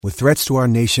With threats to our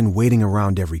nation waiting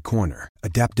around every corner,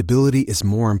 adaptability is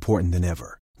more important than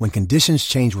ever. When conditions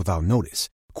change without notice,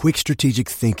 quick strategic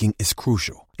thinking is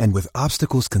crucial. And with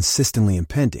obstacles consistently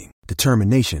impending,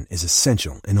 determination is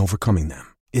essential in overcoming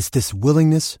them. It's this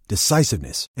willingness,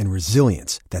 decisiveness, and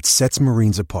resilience that sets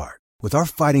Marines apart. With our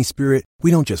fighting spirit, we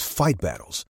don't just fight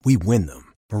battles, we win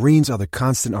them. Marines are the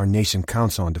constant our nation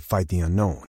counts on to fight the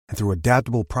unknown. And through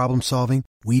adaptable problem solving,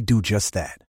 we do just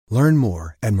that. Learn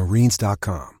more at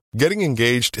marines.com. Getting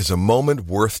engaged is a moment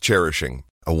worth cherishing.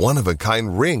 A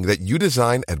one-of-a-kind ring that you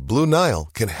design at Blue Nile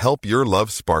can help your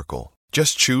love sparkle.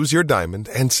 Just choose your diamond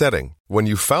and setting. When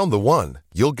you've found the one,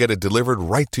 you'll get it delivered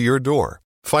right to your door.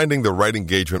 Finding the right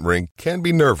engagement ring can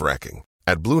be nerve-wracking.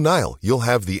 At Blue Nile, you'll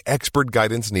have the expert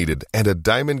guidance needed and a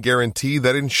diamond guarantee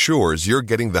that ensures you're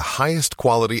getting the highest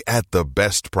quality at the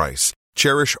best price.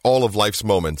 Cherish all of life's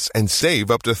moments and save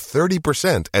up to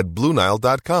 30% at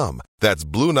BlueNile.com. That's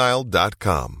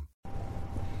BlueNile.com.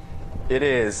 It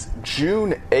is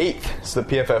June 8th. It's the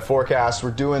PFF forecast.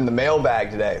 We're doing the mailbag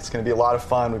today. It's going to be a lot of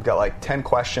fun. We've got like 10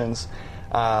 questions,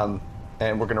 and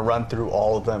we're going to run through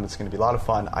all of them. It's going to be a lot of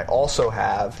fun. I also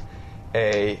have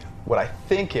what I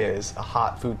think is a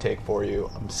hot food take for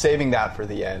you. I'm saving that for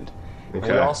the end. Okay.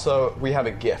 And we have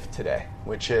a gift today,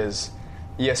 which is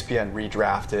ESPN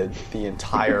redrafted the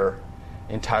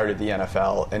entirety of the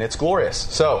NFL, and it's glorious.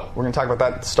 So we're going to talk about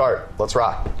that at the start. Let's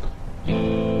rock.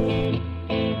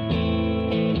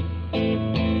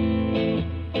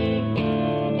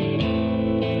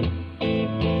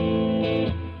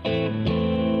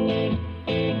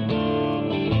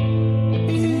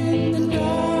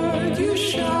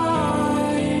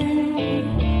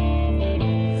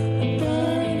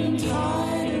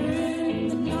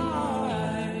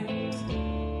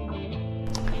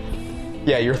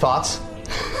 Yeah, your thoughts?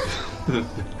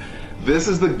 This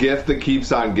is the gift that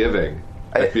keeps on giving,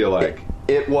 I feel like.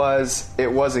 It was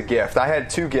a gift. I had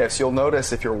two gifts. You'll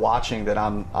notice if you're watching that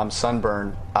I'm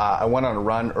sunburned. I went on a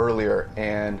run earlier,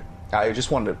 and I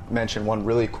just wanted to mention one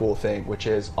really cool thing, which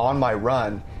is on my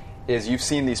run is you've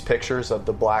seen these pictures of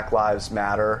the Black Lives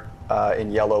Matter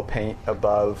in yellow paint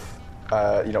above,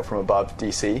 from above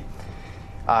D.C.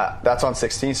 That's on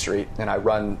 16th Street, and I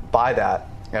run by that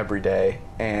every day,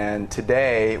 and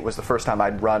today was the first time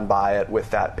I'd run by it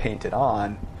with that painted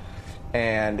on,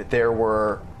 and there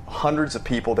were hundreds of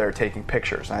people there taking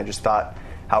pictures, and I just thought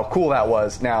how cool that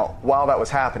was. Now, while that was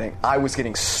happening, I was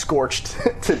getting scorched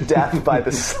to death by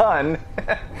the sun,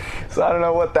 so I don't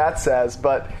know what that says,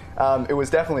 but it was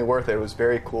definitely worth it. It was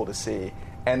very cool to see.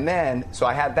 And then, so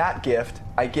I had that gift,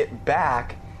 I get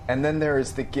back, and then there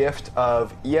is the gift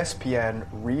of ESPN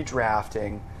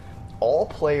redrafting all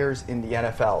players in the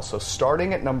NFL. So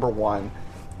starting at number 1,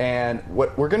 and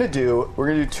what we're going to do, we're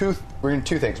going to do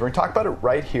two things. We're going to talk about it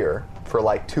right here for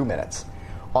like 2 minutes.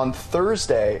 On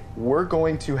Thursday, we're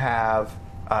going to have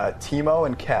Timo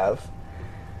and Kev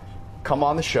come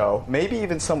on the show, maybe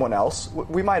even someone else.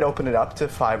 We might open it up to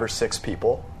 5 or 6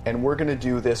 people, and we're going to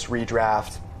do this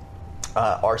redraft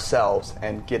ourselves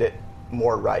and get it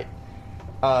more right.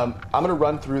 I'm going to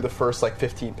run through the first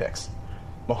 15 picks.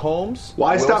 Mahomes.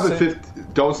 Why Wilson, stop at 15?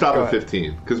 Don't stop at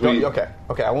 15 because we. Okay.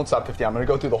 I won't stop at 15. I'm going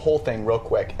to go through the whole thing real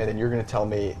quick, and then you're going to tell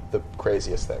me the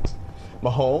craziest things.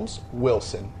 Mahomes,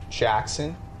 Wilson,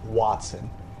 Jackson,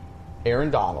 Watson, Aaron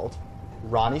Donald,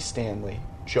 Ronnie Stanley,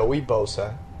 Joey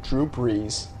Bosa, Drew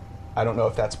Brees. I don't know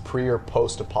if that's pre or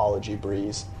post apology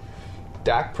Brees.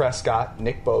 Dak Prescott,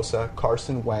 Nick Bosa,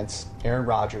 Carson Wentz, Aaron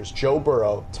Rodgers, Joe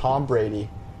Burrow, Tom Brady,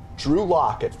 Drew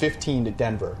Lock at 15 to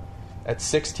Denver. At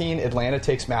 16, Atlanta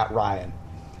takes Matt Ryan.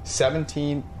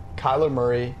 17, Kyler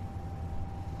Murray,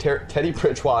 Teddy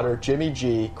Bridgewater, Jimmy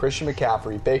G, Christian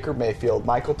McCaffrey, Baker Mayfield,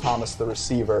 Michael Thomas, the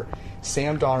receiver,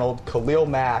 Sam Darnold, Khalil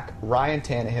Mack, Ryan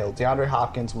Tannehill, DeAndre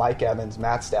Hopkins, Mike Evans,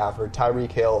 Matt Stafford,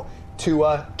 Tyreek Hill,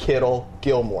 Tua, Kittle,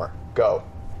 Gilmore. Go.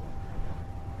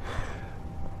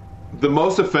 The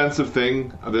most offensive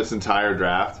thing of this entire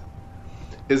draft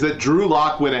is that Drew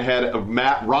Lock went ahead of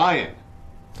Matt Ryan.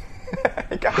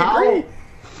 How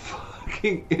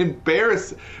fucking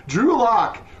embarrassing. Drew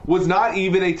Lock was not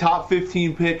even a top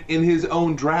 15 pick in his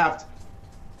own draft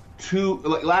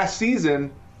last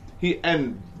season.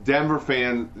 Denver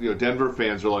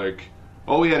fans are like,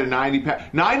 oh, he had a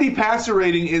 90 passer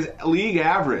rating is league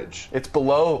average. It's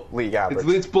below league average.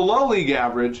 It's below league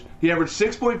average. He averaged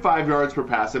 6.5 yards per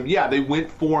pass. Yeah, they went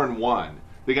 4-1.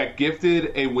 They got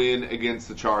gifted a win against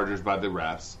the Chargers by the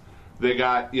refs. They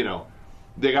got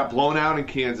blown out in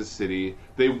Kansas City.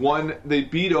 They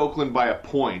beat Oakland by a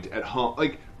point at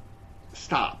home.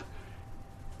 Stop.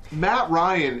 Matt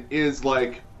Ryan is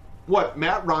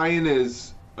Matt Ryan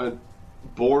is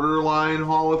borderline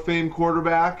Hall of Fame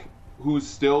quarterback who's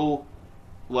still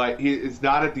like he is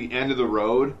not at the end of the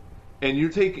road, and you're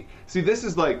taking. See, this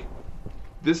is like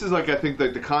I think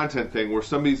like the content thing where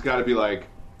somebody's got to be like,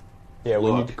 yeah,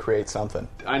 we need to create something.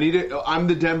 I'm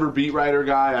the Denver beat writer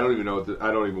guy. I don't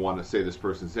even want to say this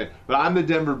person's name, but I'm the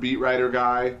Denver beat writer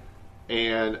guy,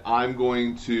 and I'm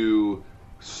going to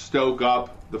stoke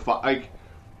up the like.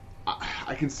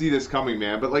 I can see this coming,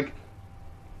 man, but like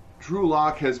Drew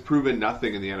Lock has proven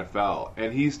nothing in the NFL,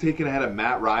 and he's taken ahead of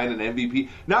Matt Ryan and MVP.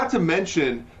 Not to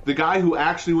mention the guy who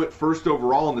actually went first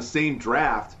overall in the same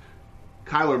draft,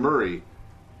 Kyler Murray.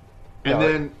 And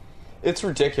then it's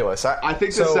ridiculous. I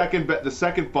think the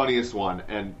second funniest one,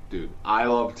 and dude, I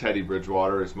love Teddy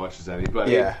Bridgewater as much as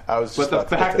anybody. Yeah, I was. Just but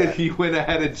the fact that he went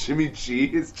ahead of Jimmy G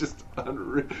is just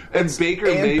unreal. And Baker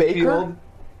and Mayfield.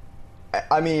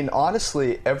 I mean,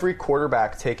 honestly, every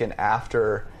quarterback taken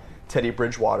after Teddy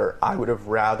Bridgewater, I would have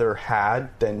rather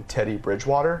had than Teddy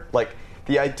Bridgewater. Like,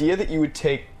 the idea that you would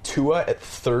take Tua at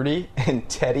 30 and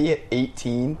Teddy at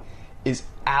 18 is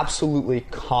absolutely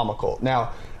comical.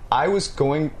 Now,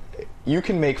 you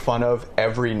can make fun of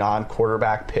every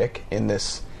non-quarterback pick in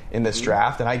this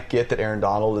draft, and I get that Aaron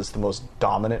Donald is the most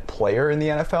dominant player in the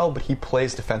NFL, but he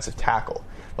plays defensive tackle.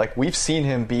 Like, we've seen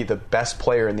him be the best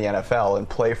player in the NFL and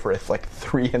play for a like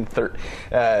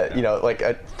 3-13, like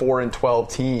a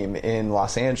 4-12 team in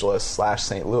Los Angeles /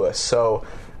 St. Louis. So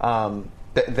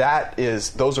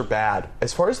those are bad.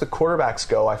 As far as the quarterbacks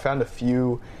go, I found a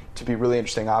few to be really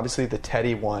interesting. Obviously, the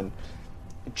Teddy one,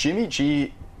 Jimmy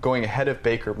G going ahead of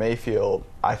Baker Mayfield,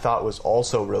 I thought was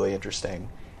also really interesting.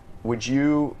 Would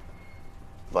you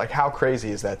how crazy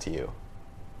is that to you?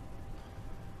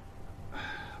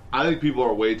 I think people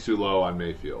are way too low on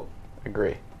Mayfield.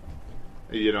 Agree.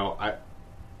 You know,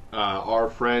 our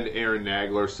friend Aaron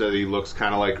Nagler said he looks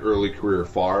kind of like early career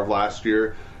Favre last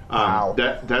year. Wow.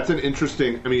 That's an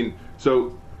interesting. I mean,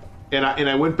 so, and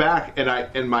I went back and I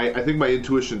think my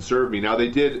intuition served me. Now they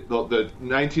did the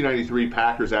 1993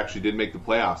 Packers actually did make the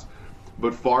playoffs,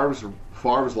 but Favre's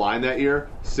line that year,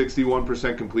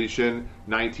 61% completion,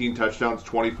 19 touchdowns,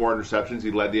 24 interceptions.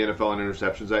 He led the NFL in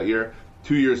interceptions that year.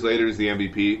 2 years later, he's the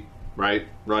MVP, right?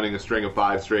 Running a string of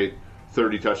 5 straight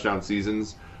 30 touchdown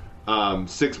seasons.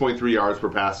 6.3 yards per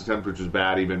pass attempt, which was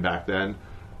bad even back then.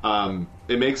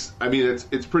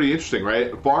 It's pretty interesting,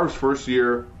 right? Favre's first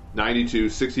year, 92,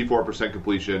 64%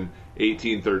 completion,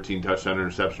 18-13 touchdown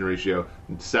interception ratio,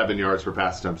 7 yards per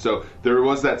pass attempt. So there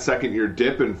was that second year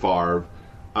dip in Favre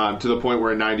to the point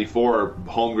where in 94,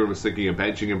 Holmgren was thinking of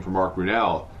benching him for Mark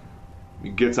Brunell. He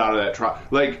gets out of that trial.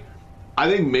 Like, I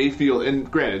think Mayfield,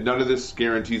 and granted, none of this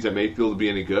guarantees that Mayfield will be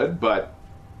any good, but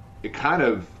it kind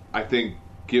of, I think,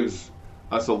 gives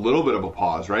us a little bit of a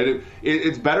pause, right?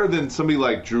 It's better than somebody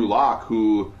like Drew Lock,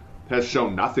 who has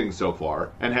shown nothing so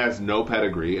far and has no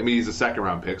pedigree. I mean, he's a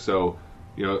second-round pick, so,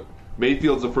 you know,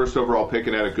 Mayfield's the first overall pick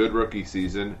and had a good rookie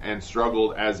season and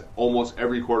struggled as almost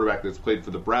every quarterback that's played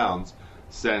for the Browns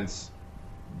since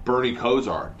Bernie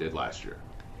Kosar did last year.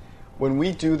 When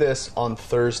we do this on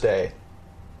Thursday,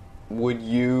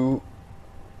 do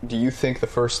you think the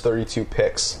first 32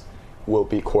 picks will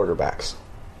be quarterbacks?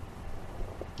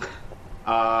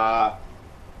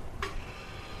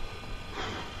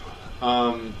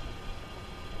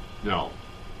 No.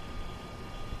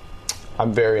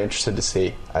 I'm very interested to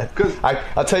see.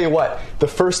 I'll tell you what, the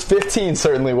first 15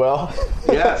 certainly will.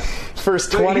 Yes.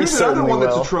 First 20 certainly will. Here's another one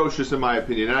that's atrocious in my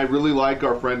opinion, and I really like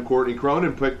our friend Courtney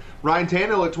Cronin picked Ryan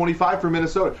Tannehill at 25 for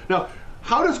Minnesota. Now,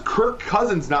 how does Kirk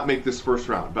Cousins not make this first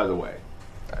round, by the way?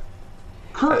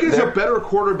 Kirk is a better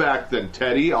quarterback than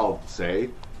Teddy, I'll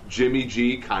say. Jimmy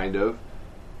G, kind of.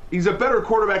 He's a better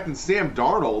quarterback than Sam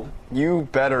Darnold. You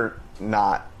better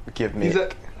not give me...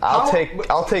 I'll take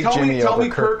Jimmy over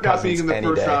Kirk Cousins not being in the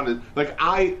first day. round. Like,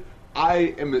 I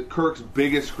am Kirk's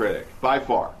biggest critic, by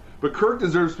far. But Kirk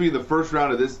deserves to be in the first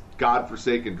round of this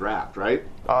godforsaken draft, right?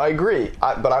 I agree,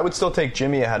 but I would still take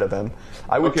Jimmy ahead of him.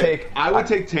 I would take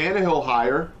Tannehill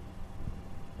higher.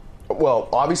 Well,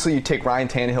 obviously you take Ryan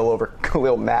Tannehill over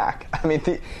Khalil Mack. I mean,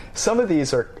 some of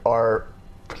these are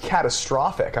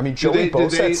catastrophic. I mean, Joey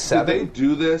Bosa at 7. Did they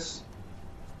do this?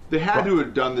 They had to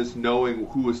have done this knowing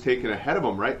who was taken ahead of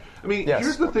them, right? I mean, yes.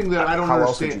 Here's the thing that I don't understand. How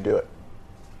else would you do it?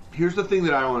 Here's the thing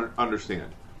that I don't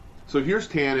understand. So here's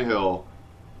Tannehill,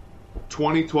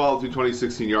 2012 to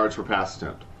 2016 yards per pass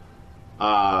attempt.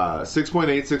 6.8,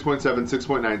 6.7,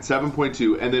 6.9,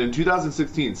 7.2, and then in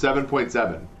 2016,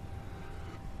 7.7.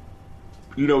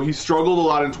 You know, he struggled a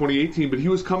lot in 2018, but he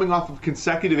was coming off of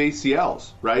consecutive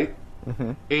ACLs, right? Mm-hmm.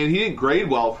 And he didn't grade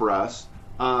well for us.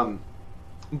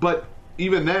 But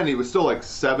even then, he was still like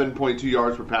 7.2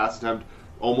 yards per pass attempt,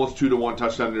 almost 2-to-1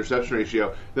 touchdown interception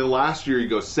ratio. Then last year he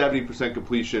goes 70%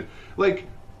 completion. Like,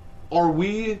 are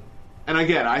we? And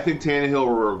again, I think Tannehill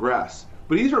will regress,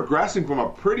 but he's regressing from a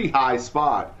pretty high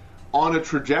spot on a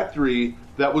trajectory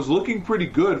that was looking pretty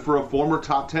good for a former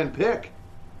top 10 pick.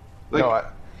 Like,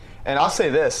 I'll say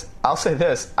this.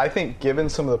 I think given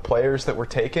some of the players that were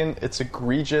taken, it's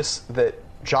egregious that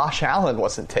Josh Allen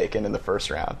wasn't taken in the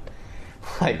first round.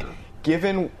 Like,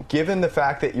 given the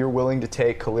fact that you're willing to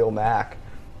take Khalil Mack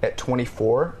at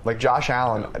 24, like Josh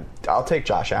Allen, I'll take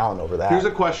Josh Allen over that. Here's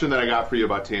a question that I got for you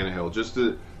about Tannehill, just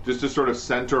to sort of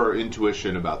center our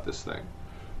intuition about this thing.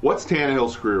 What's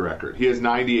Tannehill's career record? He has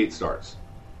 98 starts.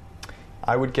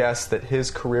 I would guess that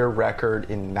his career record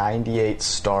in 98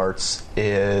 starts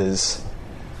is,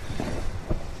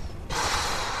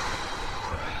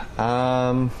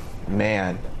 man.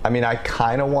 I mean, I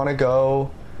kind of want to go,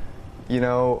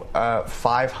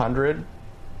 500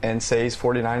 and say he's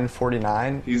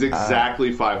 49-49. He's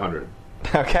exactly 500.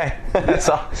 Okay.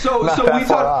 So we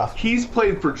talk. He's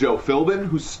played for Joe Philbin,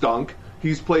 who stunk.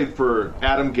 He's played for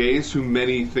Adam Gase, who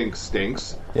many think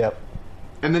stinks. Yep.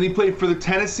 And then he played for the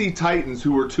Tennessee Titans,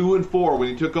 who were 2-4 when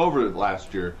he took over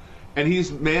last year. And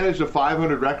he's managed a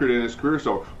 500 record in his career.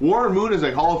 So Warren Moon is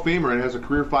a Hall of Famer and has a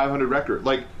career 500 record.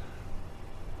 Like,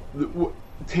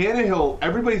 Tannehill,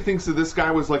 everybody thinks that this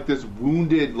guy was like this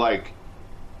wounded, like,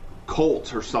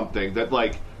 Colt or something that,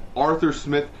 like, Arthur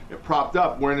Smith propped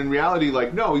up. When in reality,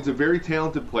 like, no, he's a very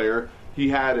talented player. He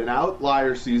had an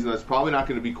outlier season that's probably not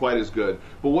going to be quite as good.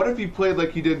 But what if he played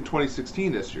like he did in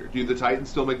 2016 this year? Do the Titans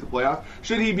still make the playoffs?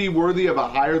 Should he be worthy of a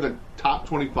higher than top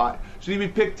 25? Should he be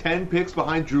picked 10 picks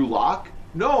behind Drew Lock?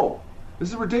 No. This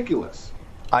is ridiculous.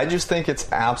 I just think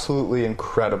it's absolutely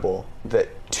incredible that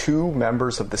two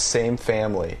members of the same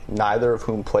family, neither of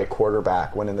whom play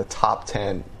quarterback, went in the top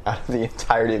 10 out of the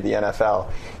entirety of the NFL.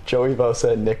 Joey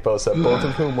Bosa and Nick Bosa, both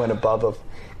of whom went above of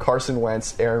Carson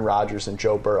Wentz, Aaron Rodgers, and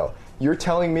Joe Burrow. You're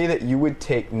telling me that you would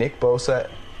take Nick Bosa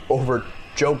over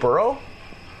Joe Burrow?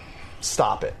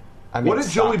 Stop it. I mean, what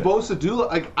did Joey Bosa do?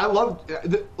 Like, I love.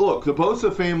 Look, the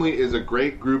Bosa family is a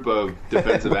great group of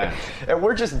defensive ends, and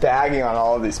we're just bagging on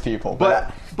all of these people.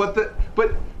 But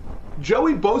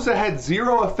Joey Bosa had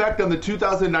zero effect on the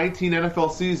 2019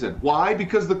 NFL season. Why?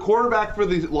 Because the quarterback for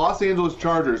the Los Angeles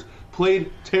Chargers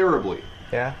played terribly.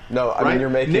 Yeah. No, I mean, you're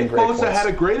making Nick great Bosa points. had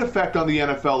a great effect on the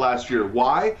NFL last year.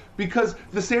 Why? Because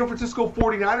the San Francisco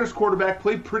 49ers quarterback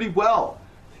played pretty well.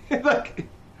 Like,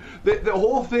 the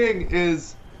whole thing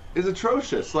is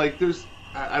atrocious. Like,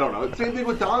 I don't know. Same thing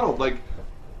with Donald. Like,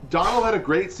 Donald had a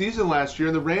great season last year,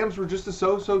 and the Rams were just a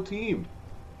so-so team.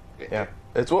 Yeah.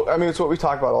 It's what we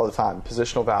talk about all the time.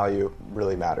 Positional value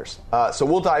really matters. So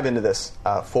we'll dive into this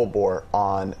full bore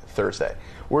on Thursday.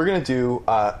 We're going to do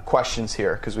questions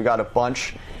here because we got a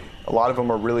bunch. A lot of them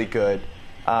are really good.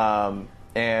 And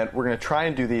we're going to try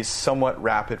and do these somewhat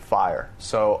rapid fire.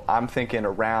 So I'm thinking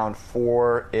around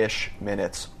 4-ish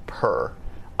minutes per.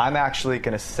 I'm actually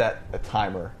going to set a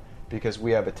timer because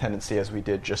we have a tendency, as we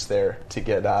did just there, to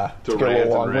get a little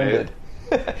long-winded.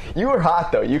 You were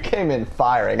hot, though. You came in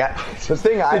firing.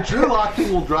 The Drew Lock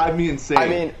thing will drive me insane. I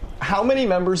mean, how many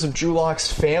members of Drew Lock's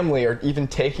family are even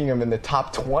taking him in the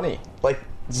top 20? Like,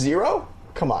 0?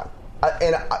 Come on.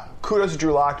 Kudos to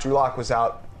Drew Lock. Drew Lock was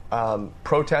out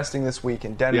protesting this week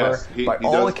in Denver. Yes, By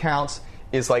all accounts,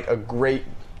 is like a great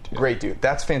dude.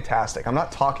 That's fantastic. I'm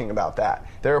not talking about that.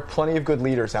 There are plenty of good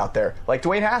leaders out there, like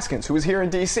Dwayne Haskins, who was here in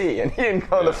D.C., and he didn't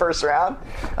go in the first round.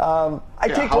 I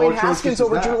take Dwayne Haskins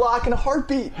over Drew Lock in a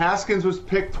heartbeat. Haskins was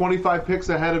picked 25 picks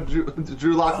ahead of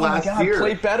Drew Lock last year.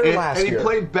 Played better last year. And he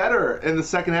played better in the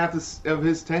second half of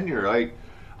his tenure. Like,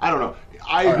 I don't know.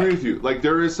 I agree with you. Like,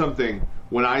 there is something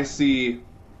when I see,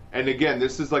 and again,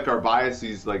 this is like our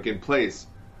biases like in place.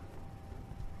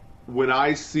 When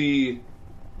I see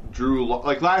Drew,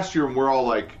 like last year when we're all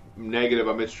like negative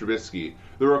on Mitch Trubisky,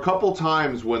 there were a couple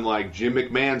times when like Jim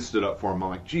McMahon stood up for him. I'm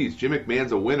like, geez, Jim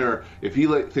McMahon's a winner. If he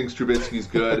thinks Trubisky's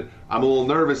good, I'm a little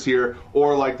nervous here.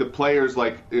 Or like the players,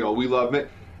 like, we love Mitch.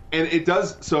 And it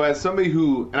does, so as somebody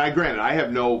who, and I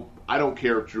don't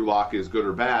care if Drew Lock is good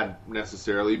or bad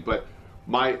necessarily, but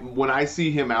when I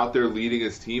see him out there leading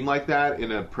his team like that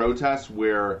in a protest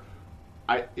where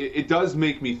it does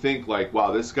make me think like,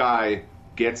 wow, this guy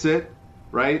gets it.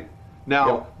 Right?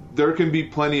 Now, There can be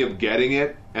plenty of getting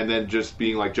it and then just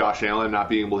being like Josh Allen, not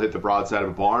being able to hit the broadside of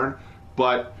a barn.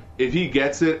 But if he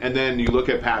gets it, and then you look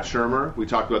at Pat Shurmur, we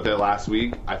talked about that last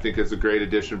week, I think it's a great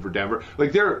addition for Denver.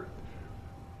 Like,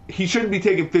 he shouldn't be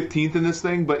taking 15th in this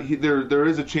thing, but there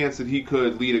is a chance that he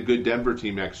could lead a good Denver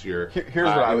team next year. Here's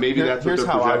how I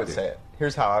would say it.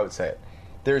 Here's how I would say it.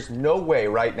 There's no way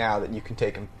right now that you can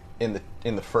take him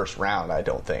in the first round. I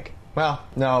don't think. Well,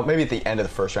 no, maybe at the end of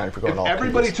the first round if you're going if all.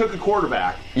 Everybody previous. took a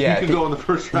quarterback. Yeah, he could go in the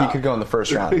first round. He could go in the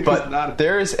first round, but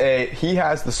he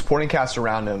has the supporting cast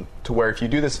around him to where if you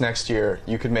do this next year,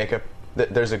 you could make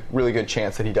there's a really good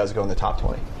chance that he does go in the top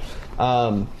 20.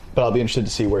 But I'll be interested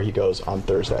to see where he goes on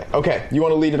Thursday. Okay, you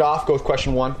want to lead it off? Go with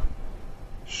question 1.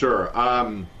 Sure.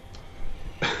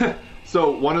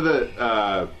 So one of the,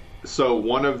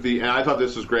 and I thought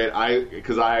this was great.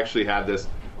 Because I actually had this.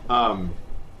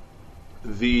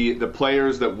 The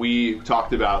players that we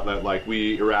talked about that like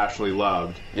we irrationally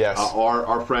loved. Yes.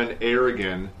 Our friend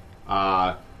Aragon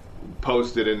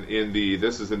posted in the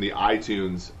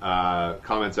iTunes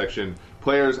comment section.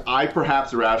 Players I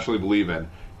perhaps irrationally believe in.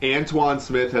 Antoine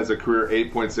Smith has a career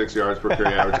 8.6 yards per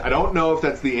carry average. I don't know if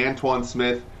that's the Antoine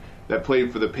Smith that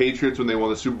played for the Patriots when they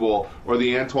won the Super Bowl, or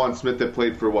the Antoine Smith that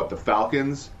played for the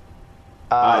Falcons.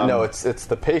 No, it's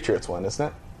the Patriots one, isn't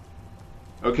it?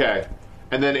 Okay.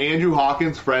 And then Andrew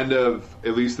Hawkins, friend of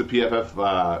at least the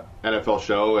PFF NFL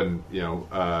show, and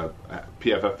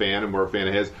PFF fan, and we're a fan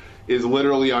of his, is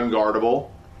literally unguardable.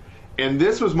 And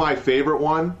this was my favorite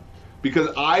one because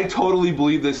I totally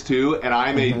believe this too, and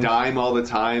I'm a dime all the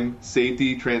time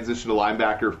safety transition to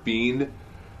linebacker fiend.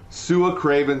 Sua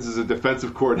Cravens is a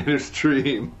defensive coordinator's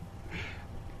dream,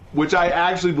 which I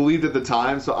actually believed at the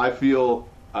time. So I feel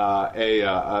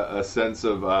a sense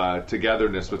of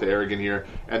togetherness with Aragon here.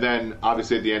 And then,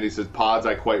 obviously, at the end, he says, pods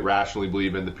I quite rationally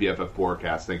believe in the PFF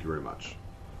forecast. Thank you very much.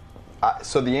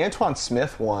 So the Antoine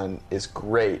Smith one is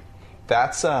great.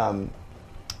 That's of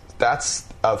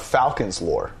Falcons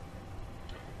lore.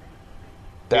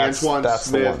 That's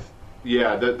Smith, the one.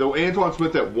 Yeah, the Antoine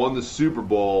Smith that won the Super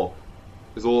Bowl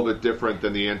is a little bit different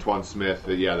than the Antoine Smith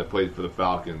that played for the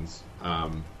Falcons.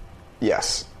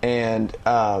 Yes, and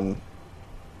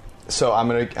so I'm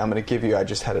gonna give you. I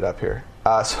just had it up here.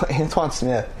 So Antoine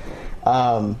Smith,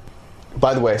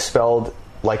 by the way, spelled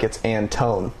like it's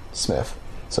Antone Smith.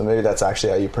 So maybe that's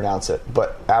actually how you pronounce it.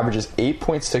 But averages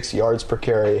 8.6 yards per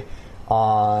carry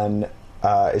on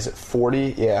is it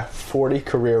 40? Yeah, 40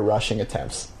 career rushing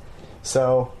attempts.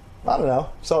 So I don't know.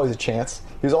 It's always a chance.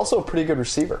 He was also a pretty good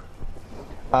receiver.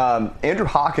 Andrew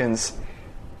Hawkins,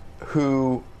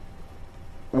 who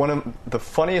one of the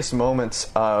funniest moments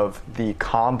of the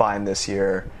combine this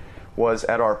year was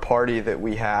at our party that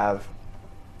we have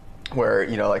where,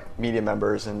 like media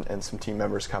members and some team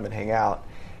members come and hang out.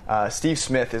 Steve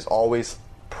Smith is always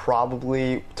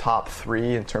probably top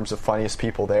 3 in terms of funniest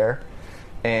people there.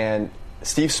 And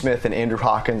Steve Smith and Andrew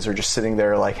Hawkins are just sitting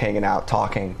there like hanging out,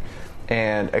 talking.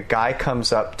 And a guy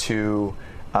comes up to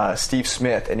Steve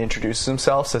Smith and introduces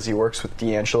himself, says he works with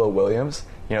D'Angelo Williams,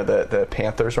 the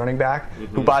Panthers running back,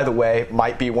 who, by the way,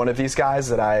 might be one of these guys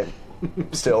that I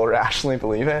still rationally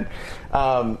believe in.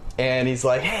 And he's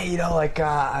like, hey,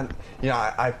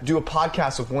 I do a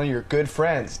podcast with one of your good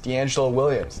friends, D'Angelo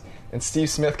Williams. And Steve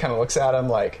Smith kind of looks at him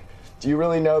like, do you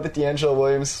really know that D'Angelo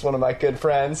Williams is one of my good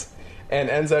friends? And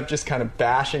ends up just kind of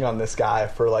bashing on this guy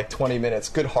for like 20 minutes,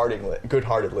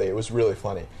 good-heartedly. It was really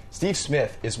funny. Steve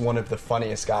Smith is one of the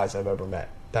funniest guys I've ever met.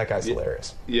 That guy's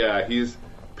hilarious. Yeah, he's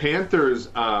Panthers.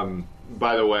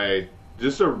 By the way,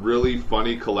 just a really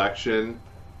funny collection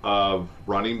of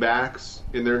running backs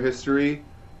in their history.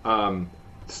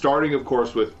 Starting, of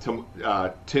course, with Tim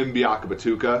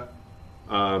Biakabatuka.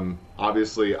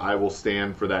 Obviously, I will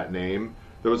stand for that name.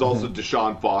 There was also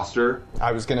Deshaun Foster.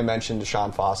 I was going to mention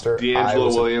Deshaun Foster.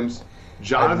 D'Angelo Williams.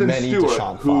 Jonathan Stewart.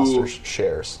 Deshaun Foster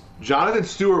shares. Jonathan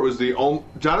Stewart was the only.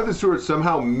 Jonathan Stewart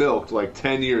somehow milked like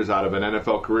 10 years out of an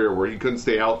NFL career where he couldn't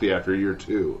stay healthy after year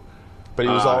 2. But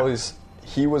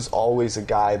he was always a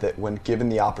guy that, when given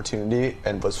the opportunity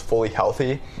and was fully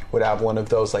healthy, would have one of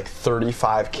those like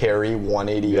 35 carry,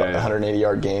 180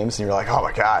 yard games, and you're like, oh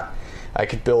my god, I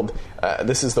could build.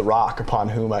 This is the rock upon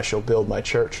whom I shall build my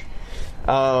church.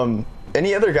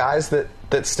 Any other guys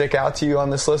that stick out to you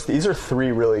on this list? These are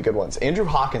 3 really good ones. Andrew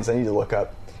Hawkins, I need to look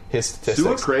up his statistics.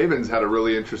 Sua Cravens had a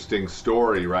really interesting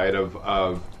story, right,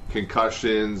 of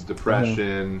concussions,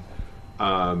 depression,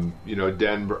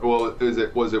 Denver. Well,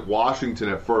 was it Washington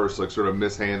at first, like sort of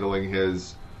mishandling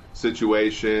his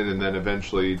situation, and then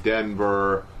eventually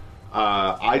Denver.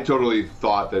 I totally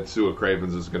thought that Sua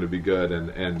Cravens was going to be good,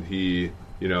 and he,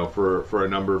 for a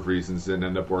number of reasons, didn't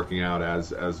end up working out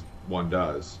as one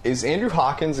does. Is Andrew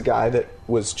Hawkins a guy that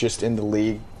was just in the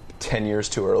league 10 years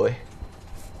too early?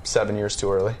 7 years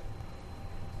too early?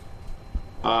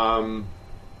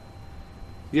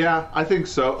 Yeah, I think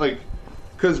so. Like,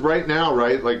 because right now,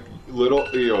 right, like little,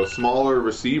 smaller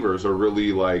receivers are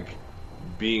really like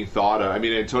being thought of. I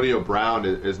mean, Antonio Brown,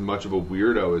 as much of a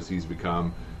weirdo as he's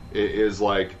become, is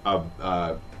like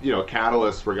a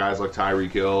catalyst for guys like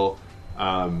Tyreek Hill.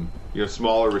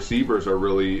 Smaller receivers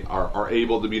are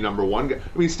able to be number one guy.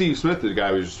 I mean, Steve Smith, the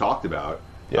guy we just talked about.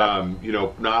 Yeah.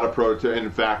 Not a prototype.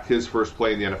 In fact, his first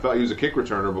play in the NFL, he was a kick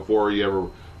returner before he ever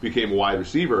became a wide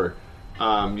receiver.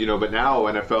 But now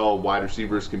NFL wide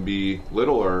receivers can be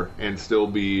littler and still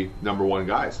be number one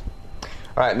guys.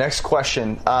 All right, next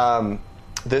question.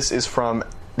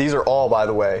 These are all, by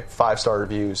the way, 5-star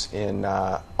reviews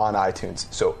on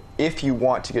iTunes. So if you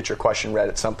want to get your question read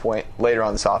at some point later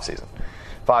on this offseason,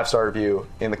 5-star review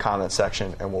in the comments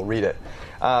section, and we'll read it.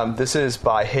 This is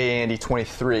by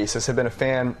HeyAndy23. Says, I've been a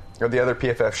fan of the other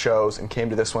PFF shows and came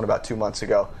to this one about 2 months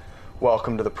ago.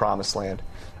 Welcome to the promised land.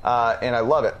 And I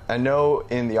love it. I know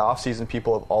in the offseason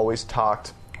people have always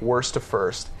talked worst to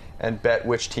first and bet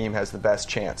which team has the best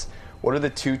chance. What are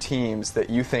the 2 teams that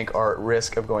you think are at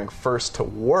risk of going first to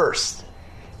worst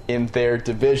in their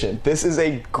division? This is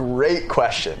a great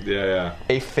question. Yeah.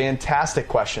 A fantastic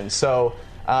question. So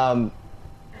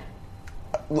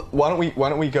why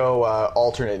don't we go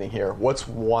alternating here? What's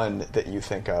one that you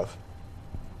think of?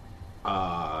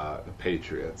 The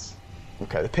Patriots.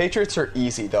 Okay, the Patriots are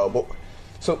easy though, but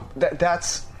so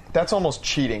that's almost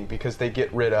cheating because they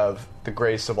get rid of the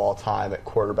greatest of all time at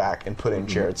quarterback and put in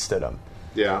Jarrett Stidham.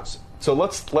 Yeah. So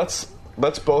let's both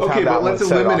okay, have that but let's one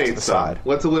set off to eliminate the some. side.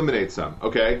 Let's eliminate some.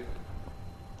 Okay.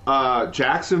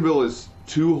 Jacksonville is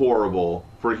too horrible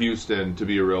for Houston to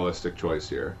be a realistic choice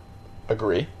here.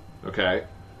 Agree. Okay.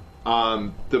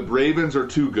 The Ravens are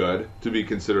too good to be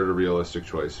considered a realistic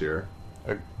choice here.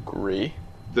 Agree.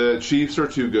 The Chiefs are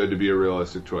too good to be a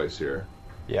realistic choice here.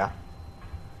 Yeah.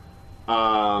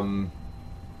 2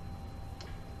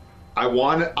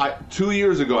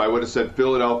 years ago, I would have said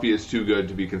Philadelphia is too good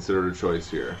to be considered a choice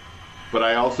here. But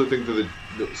I also think that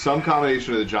some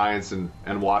combination of the Giants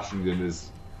and Washington is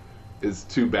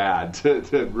too bad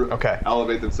to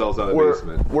elevate themselves out of the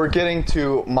basement. We're getting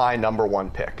to my number one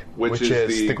pick, which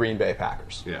is the Green Bay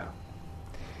Packers. Yeah.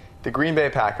 The Green Bay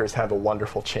Packers have a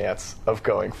wonderful chance of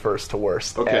going first to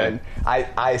worst. Okay. And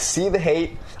I see the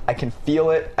hate. I can feel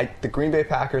it. The Green Bay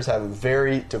Packers have a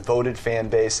very devoted fan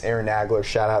base. Aaron Nagler,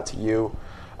 shout out to you.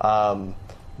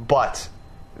 But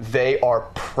they are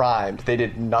primed. They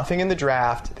did nothing in the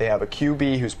draft. They have a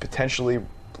QB who's potentially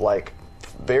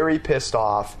very pissed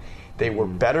off. They were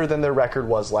better than their record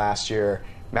was last year.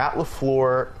 Matt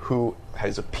LaFleur, who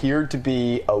has appeared to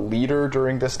be a leader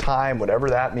during this time, whatever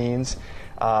that means,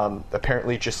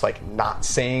 apparently just not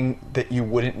saying that you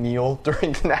wouldn't kneel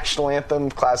during the national anthem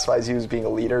classifies you as being a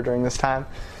leader during this time.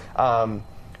 I'm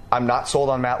not sold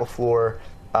on Matt LaFleur,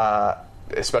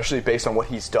 especially based on what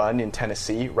he's done in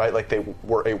Tennessee, right? They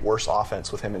were a worse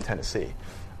offense with him in Tennessee.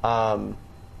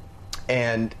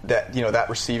 And that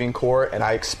receiving core, and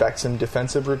I expect some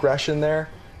defensive regression there.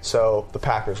 So the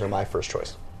Packers are my first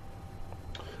choice.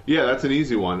 Yeah, that's an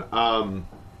easy one. Not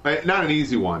an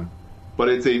easy one, but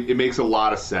it makes a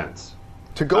lot of sense.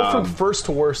 To go from first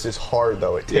to worst is hard,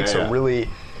 though. It takes a really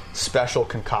special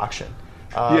concoction.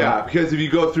 Because if you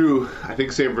go through, I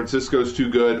think San Francisco's too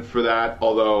good for that.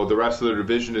 Although the rest of the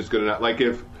division is good enough. I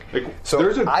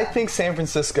think San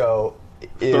Francisco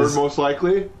is third most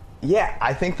likely. Yeah,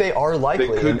 I think they are likely.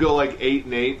 They could go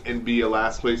 8-8 and be a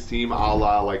last place team, a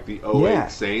la the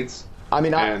 08 Saints. I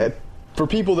mean, for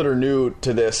people that are new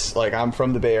to this, I'm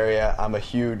from the Bay Area. I'm a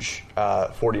huge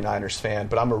 49ers fan,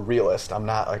 but I'm a realist. I'm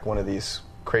not one of these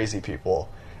crazy people.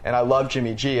 And I love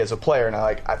Jimmy G as a player, and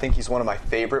I think he's one of my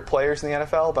favorite players in the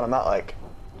NFL. But I'm not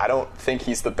I don't think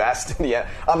he's the best in the NFL.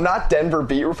 I'm not Denver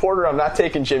beat reporter. I'm not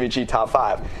taking Jimmy G top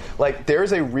 5.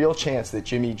 There's a real chance that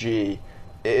Jimmy G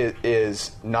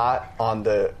is not on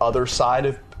the other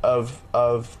side of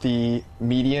the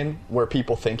median where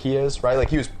people think he is, right?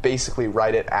 He was basically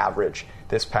right at average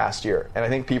this past year. And I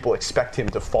think people expect him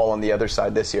to fall on the other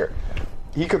side this year.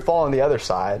 He could fall on the other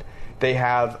side. They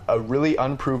have a really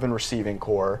unproven receiving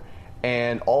core.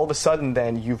 And all of a sudden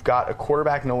then you've got a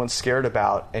quarterback no one's scared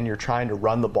about, and you're trying to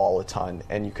run the ball a ton,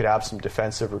 and you could have some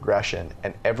defensive regression,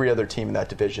 and every other team in that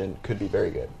division could be very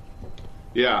good.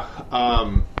 Yeah,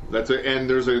 and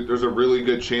there's a really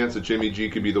good chance that Jimmy G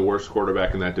could be the worst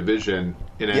quarterback in that division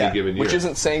in any given year. Which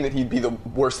isn't saying that he'd be the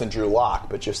worse than Drew Lock,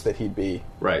 but just that he'd be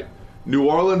right. New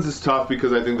Orleans is tough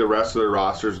because I think the rest of their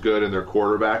roster is good and their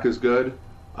quarterback is good.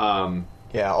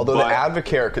 Although the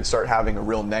Advocare could start having a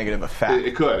real negative effect.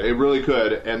 It could. It really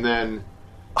could. And then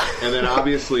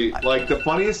obviously, the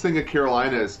funniest thing at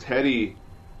Carolina is Teddy,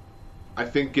 I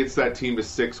think, gets that team to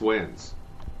 6 wins.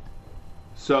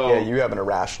 So you have an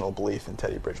irrational belief in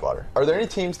Teddy Bridgewater. Are there any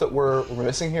teams that we're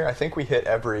missing here? I think we hit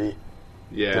every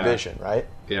division, right?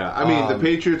 Yeah, I mean, the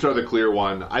Patriots are the clear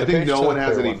one. I think no one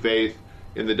has any faith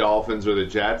in the Dolphins or the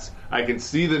Jets. I can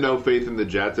see the no faith in the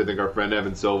Jets. I think our friend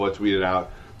Evan Silva tweeted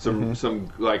out some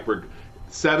like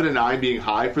 7-9 being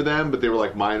high for them, but they were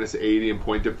like minus 80 in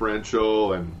point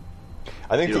differential. And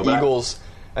I think the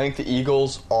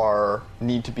Eagles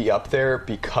need to be up there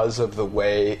because of the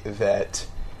way that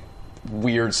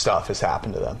weird stuff has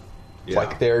happened to them. Yeah.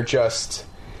 Like they're just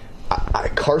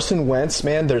Carson Wentz,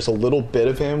 man. There's a little bit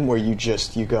of him where you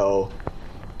go,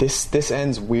 this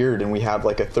ends weird, and we have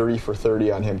like a 30 for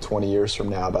 30 on him 20 years from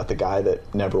now about the guy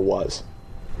that never was.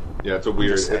 Yeah, it's a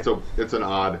weird. It's an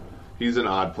odd. He's an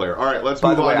odd player. All right, let's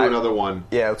move on to another one.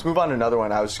 Yeah, let's move on to another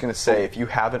one. I was just going to say, if you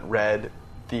haven't read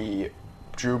the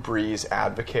Drew Brees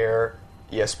Advocare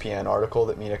ESPN article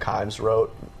that Mina Kimes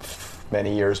wrote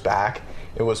many years back,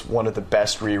 it was one of the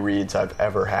best rereads I've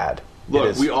ever had.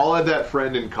 Look, we all had that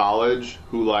friend in college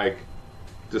who like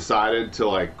decided to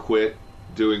like quit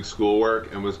doing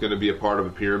schoolwork and was going to be a part of a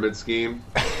pyramid scheme.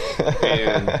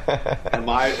 and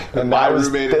my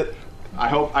roommate. I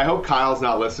hope Kyle's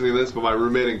not listening to this, but my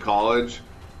roommate in college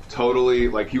totally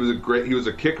like he was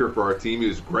a kicker for our team. He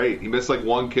was great. He missed like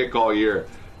one kick all year,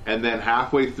 and then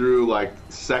halfway through like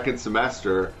second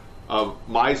semester of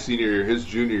my senior year, his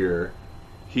junior year,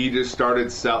 he just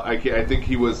started I think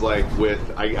he was like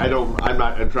I'm trying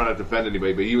not to defend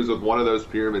anybody, but he was with one of those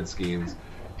pyramid schemes,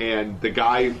 and the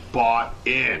guy bought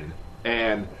in,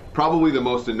 and probably the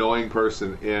most annoying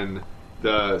person in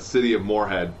the city of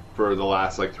Moorhead for the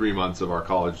last like 3 months of our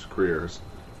college careers.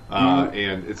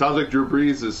 And it sounds like Drew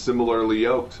Brees is similarly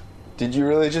yoked. Did you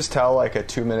really just tell like a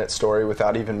 2-minute story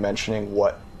without even mentioning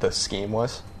what the scheme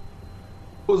was?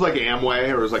 It was like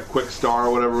Amway, or it was like Quick Star,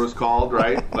 or whatever it was called,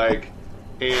 right? Like,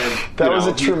 and that was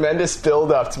a tremendous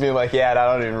build-up to being like, yeah, I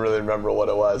don't even really remember what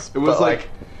it was. It was like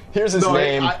here's his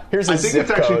name, here's his zip code. I think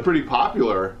it's actually pretty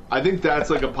popular. I think that's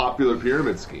like a popular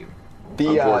pyramid scheme.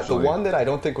 The one that I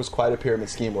don't think was quite a pyramid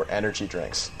scheme were energy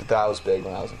drinks, but that was big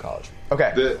when I was in college.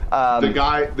 Okay.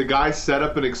 The guy set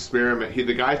up an experiment.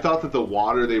 The guy thought that the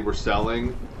water they were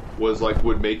selling was like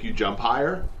would make you jump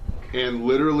higher, and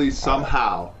literally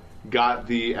somehow got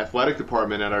the athletic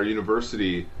department at our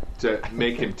university to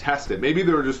make him test it. Maybe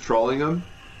they were just trolling him,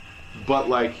 but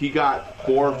like he got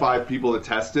 4 or 5 people to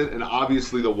test it, and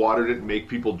obviously the water didn't make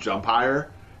people jump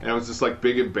higher, and it was just like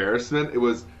big embarrassment. It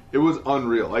was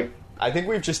unreal. Like, I think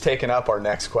we've just taken up our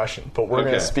next question, but we're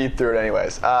going to speed through it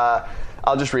anyways.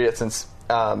 I'll just read it since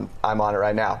I'm on it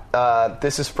right now.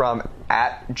 This is from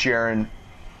 @Jaron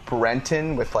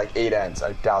Brenton with like 8 N's.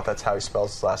 I doubt that's how he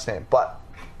spells his last name. But,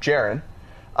 Jaron,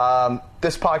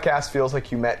 this podcast feels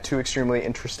like you met 2 extremely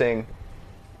interesting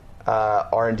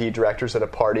R&D directors at a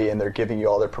party, and they're giving you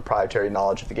all their proprietary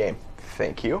knowledge of the game.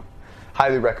 Thank you.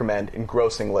 Highly recommend.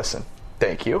 Engrossing listen.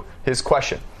 Thank you. His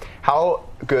question. How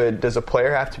good does a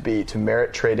player have to be to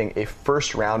merit trading a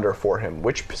first-rounder for him?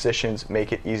 Which positions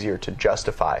make it easier to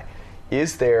justify?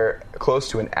 Is there close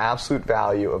to an absolute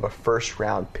value of a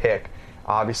first-round pick?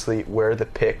 Obviously, where the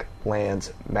pick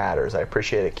lands matters. I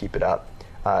appreciate it. Keep it up.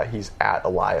 He's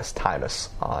 @Elias Timus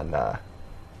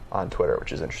on Twitter,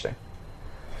 which is interesting.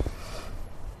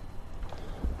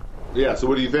 Yeah, so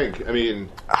what do you think? I mean,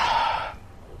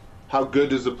 how good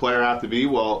does a player have to be?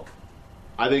 Well,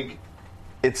 I think...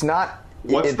 It's not.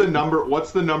 What's the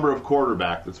number of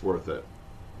quarterback that's worth it?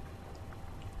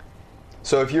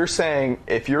 So if you're saying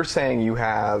you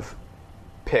have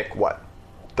pick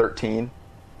 13,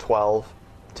 12,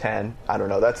 10, I don't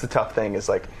know. That's the tough thing is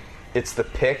like it's the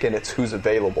pick and it's who's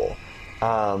available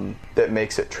that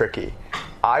makes it tricky.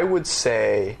 I would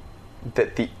say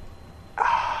that the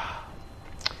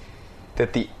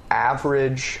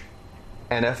average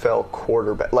NFL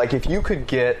quarterback, like if you could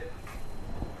get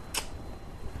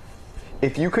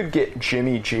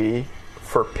Jimmy G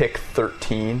for pick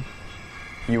 13,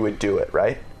 you would do it,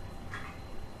 right?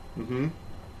 Mm-hmm.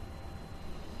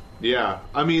 Yeah.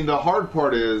 I mean, the hard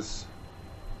part is...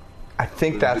 I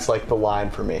think that's like the line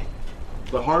for me.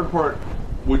 The hard part...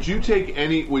 Would you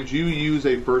use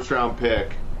a first-round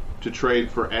pick to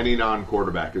trade for any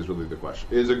non-quarterback is really the question.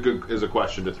 Is a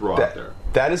question to throw out there.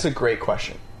 That is a great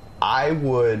question. I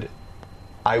would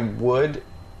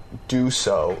do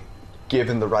so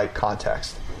given the right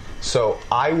context. So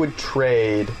I would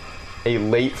trade a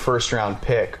late first-round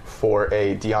pick for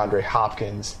a DeAndre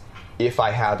Hopkins if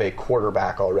I have a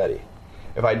quarterback already.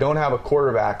 If I don't have a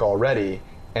quarterback already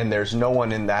and there's no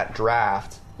one in that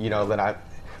draft, then I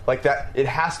like that. It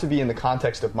has to be in the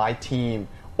context of my team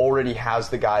already has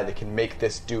the guy that can make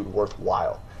this dude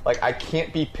worthwhile. Like I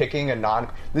can't be picking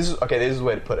this is the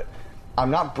way to put it.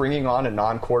 I'm not bringing on a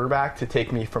non-quarterback to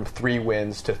take me from 3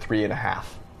 wins to 3.5.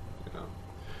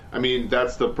 I mean,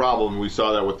 that's the problem. We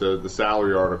saw that with the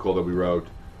salary article that we wrote.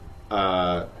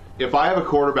 If I have a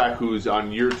quarterback who's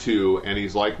on year 2 and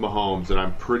he's like Mahomes, and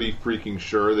I'm pretty freaking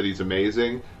sure that he's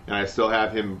amazing, and I still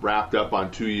have him wrapped up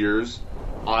on 2 years,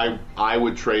 I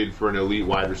would trade for an elite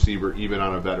wide receiver even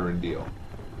on a veteran deal.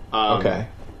 Okay.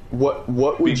 What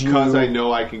would you? Because I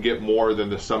know I can get more than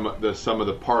the sum of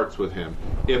the parts with him.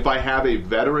 If I have a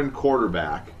veteran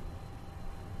quarterback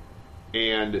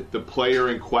and the player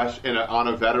in question on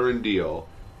a veteran deal,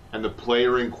 and the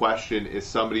player in question is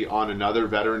somebody on another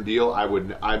veteran deal,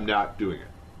 I'm not doing it.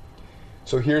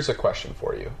 So here's a question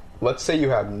for you. Let's say you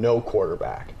have no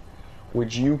quarterback.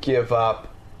 Would you give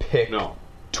up pick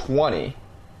 20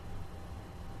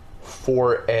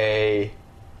 for a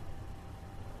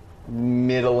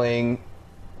middling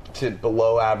to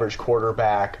below average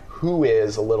quarterback who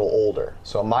is a little older?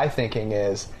 So my thinking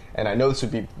is, and I know this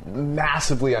would be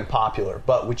massively unpopular,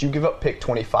 but would you give up pick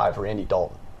 25 for Andy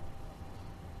Dalton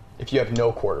if you have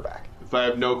no quarterback? If I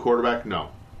have no quarterback, no.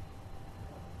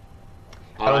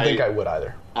 I don't think I would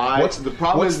either. The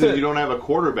problem is that you don't have a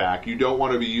quarterback. You don't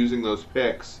want to be using those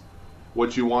picks.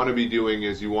 What you want to be doing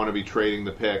is you want to be trading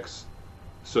the picks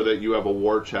so that you have a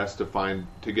war chest to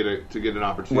get an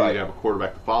opportunity to have a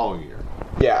quarterback the following year.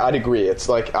 Yeah, I'd agree. It's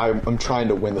like I'm trying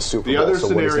to win the Super Bowl. The other so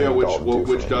scenario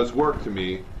which does work to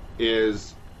me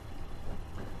is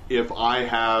if I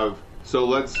have. So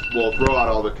we'll throw out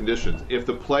all the conditions. If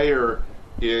the player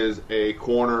is a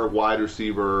corner, wide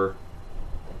receiver,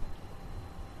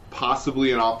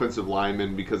 possibly an offensive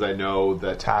lineman, because I know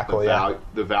that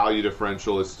the value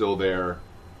differential is still there,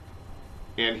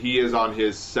 and he is on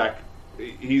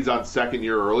he's on second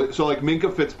year early. So like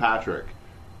Minkah Fitzpatrick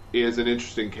is an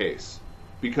interesting case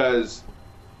because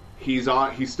he's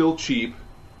still cheap.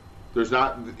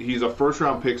 He's a first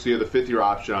round pick, so you have the 5th year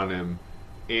option on him.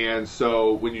 And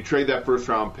so when you trade that first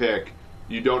round pick,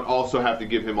 you don't also have to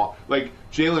give him all. Like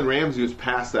Jalen Ramsey was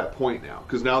past that point now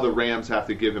because now the Rams have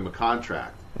to give him a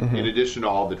contract in addition to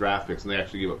all the draft picks, and they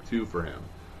actually give up 2 for him.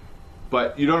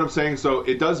 But you know what I'm saying? So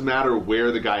it does matter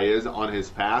where the guy is on his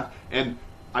path, and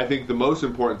I think the most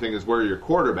important thing is where your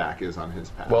quarterback is on his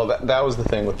path. Well, that was the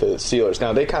thing with the Steelers.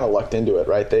 Now, they kind of lucked into it,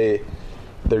 right?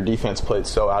 Their defense played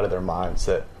so out of their minds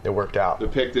that it worked out. The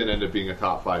pick didn't end up being a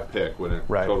top 5 pick when it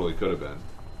totally could have been.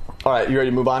 All right, you ready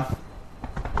to move on?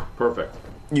 Perfect.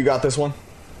 You got this one?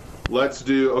 Let's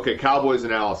do, Cowboys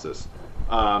analysis.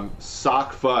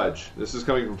 Sock Fudge. This is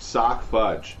coming from Sock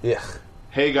Fudge. Yeah.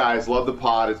 Hey, guys, love the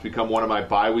pod. It's become one of my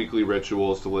bi-weekly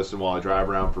rituals to listen while I drive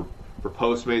around for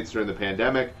Postmates during the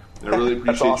pandemic, and I really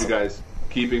appreciate awesome. you guys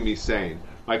keeping me sane.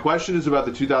 My question is about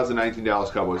the 2019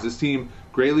 Dallas Cowboys. This team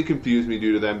greatly confused me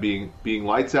due to them being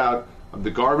lights out of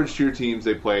the garbage tier teams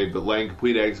they played, but laying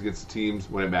complete eggs against the teams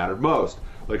when it mattered most,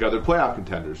 like other playoff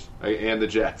contenders and the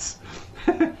Jets.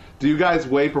 Do you guys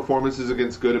weigh performances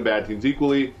against good and bad teams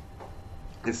equally?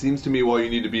 It seems to me while you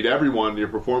need to beat everyone, your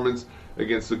performance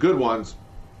against the good ones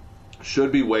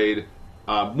should be weighed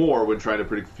more when trying to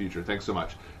predict the future. Thanks so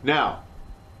much. Now,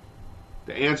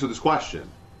 to answer this question,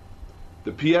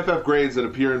 the PFF grades that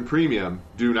appear in premium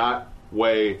do not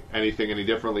weigh anything any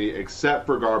differently except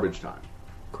for garbage time.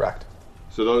 Correct.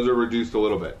 So those are reduced a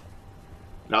little bit.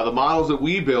 Now, the models that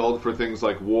we build for things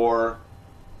like WAR,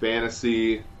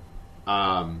 fantasy,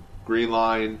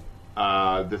 Greenline,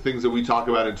 the things that we talk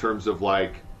about in terms of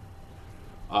like,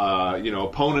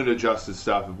 opponent adjusted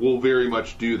stuff, we'll very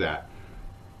much do that.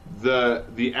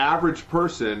 The average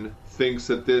person thinks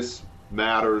that this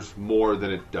matters more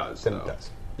than it does. It does.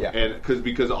 Yeah. And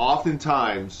because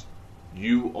oftentimes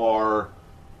you don't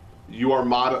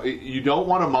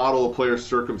want to model a player's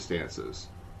circumstances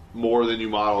more than you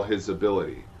model his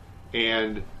ability.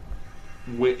 And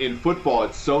in football,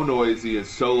 it's so noisy and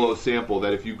so low sample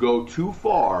that if you go too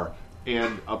far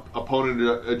and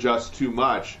opponent adjusts too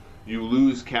much, you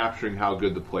lose capturing how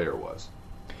good the player was.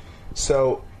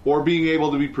 Or being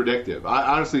able to be predictive.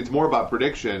 Honestly, it's more about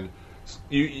prediction.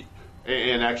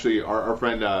 And actually, our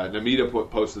friend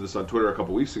Namita posted this on Twitter a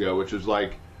couple weeks ago, which is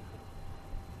like,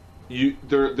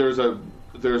 there's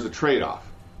a trade-off.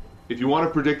 If you want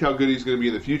to predict how good he's going to be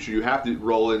in the future, you have to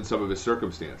roll in some of his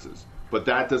circumstances. But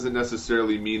that doesn't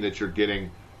necessarily mean that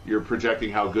you're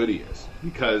projecting how good he is,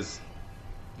 because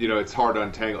it's hard to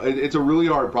untangle. It's a really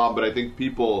hard problem, but I think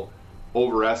people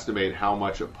overestimate how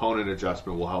much opponent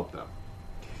adjustment will help them.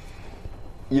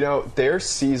 Their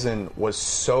season was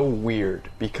so weird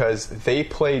because they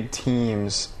played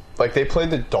teams, like they played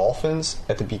the Dolphins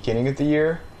at the beginning of the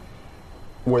year,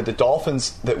 where the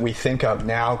Dolphins that we think of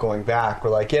now going back were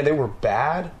like, yeah, they were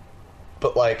bad,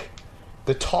 but like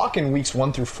the talk in weeks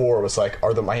 1 through 4 was like,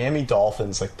 are the Miami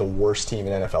Dolphins like the worst team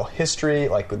in NFL history?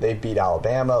 Like, would they beat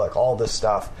Alabama? Like, all this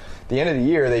stuff. At the end of the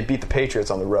year, they beat the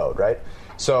Patriots on the road, right?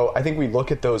 So I think we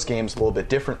look at those games a little bit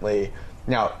differently.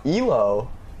 Now, ELO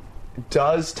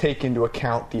does take into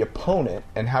account the opponent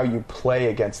and how you play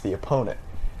against the opponent.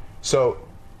 So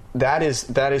that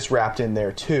is wrapped in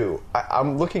there too.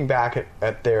 I'm looking back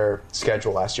at their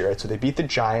schedule last year, right? So they beat the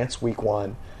Giants week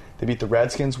 1. They beat the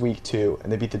Redskins week 2,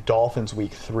 and they beat the Dolphins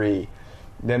week 3.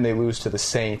 Then they lose to the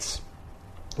Saints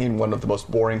in one of the most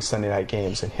boring Sunday night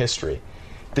games in history.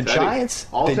 The Giants...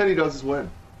 Teddy does is win.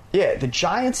 Yeah, the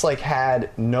Giants had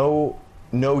no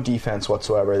defense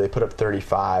whatsoever. They put up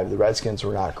 35. The Redskins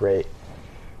were not great.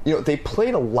 They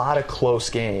played a lot of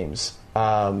close games,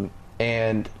 and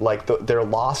their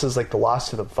losses, like the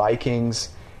loss to the Vikings,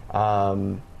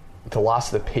 the loss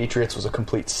to the Patriots was a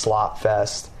complete slop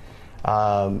fest.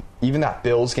 Even that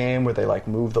Bills game where they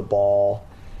moved the ball.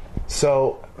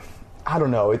 So I don't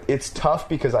know. It's tough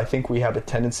because I think we have a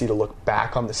tendency to look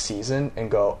back on the season and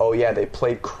go, oh yeah, they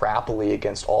played crappily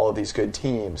against all of these good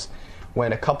teams,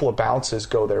 when a couple of bounces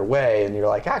go their way and you're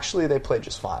like, actually they played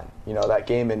just fine. That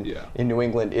game in New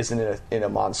England isn't in a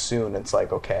monsoon. It's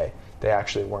like, okay, they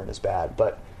actually weren't as bad.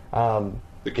 But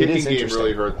the kicking game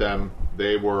really hurt them.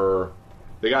 They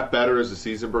got better as the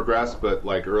season progressed, but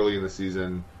early in the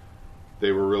season,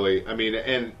 they were really,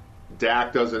 and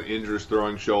Dak does an injures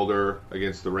throwing shoulder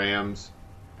against the Rams,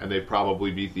 and they probably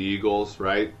beat the Eagles,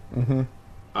 right? Mm-hmm.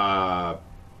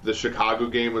 The Chicago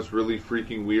game was really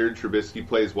freaking weird. Trubisky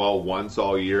plays well once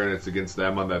all year, and it's against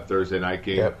them on that Thursday night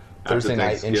game. Yep. Thursday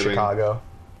night in Chicago.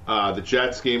 The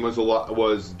Jets game was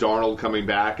Darnold coming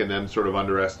back and them sort of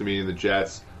underestimating the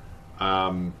Jets.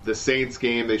 The Saints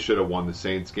game, they should have won the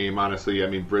Saints game, honestly.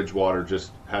 Bridgewater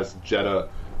just has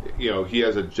he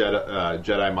has a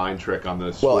Jedi mind trick on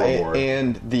the scoreboard.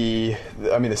 And the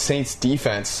Saints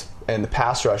defense and the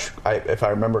pass rush, if I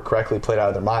remember correctly, played out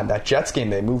of their mind. That Jets game,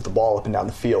 they moved the ball up and down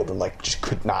the field and just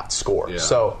could not score. Yeah.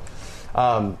 So,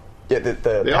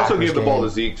 they also gave the ball to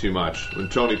Zeke too much. When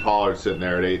Tony Pollard's sitting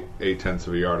there at 8/10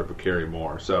 of a yard per carry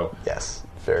more. So yes,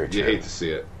 very true. You hate to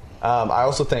see it. I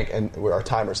also think, and our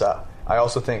timer's up, I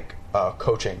also think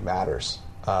coaching matters.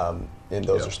 In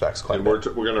those respects, quite a bit.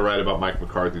 We're going to write about Mike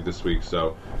McCarthy this week,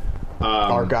 so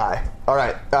our guy. All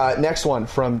right, next one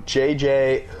from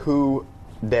JJ Who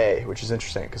Day, which is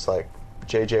interesting because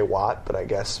JJ Watt, but I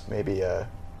guess maybe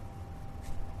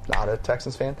not a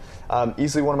Texans fan.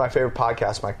 Easily one of my favorite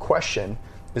podcasts. My question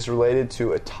is related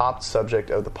to a top subject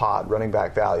of the pod, running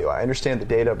back value. I understand the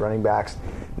data of running backs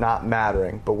not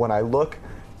mattering, but when I look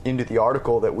into the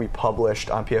article that we published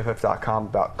on PFF.com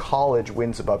about college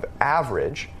wins above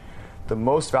average, the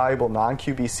most valuable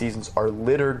non-QB seasons are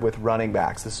littered with running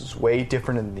backs. This is way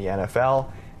different in the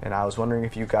NFL, and I was wondering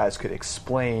if you guys could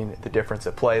explain the difference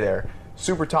at play there.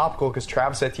 Super topical because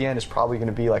Travis Etienne is probably going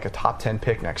to be a top 10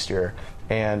 pick next year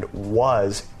and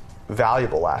was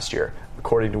valuable last year,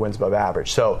 according to wins above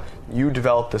average. So you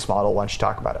developed this model. Why don't you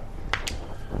talk about it?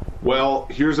 Well,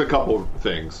 here's a couple of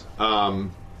things.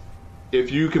 If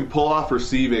you can pull off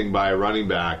receiving by a running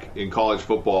back in college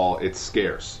football, it's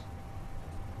scarce.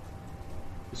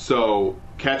 So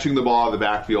catching the ball in the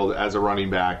backfield as a running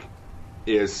back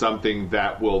is something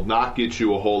that will not get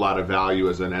you a whole lot of value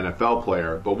as an NFL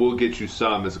player, but will get you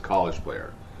some as a college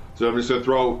player. So I'm just going to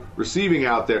throw receiving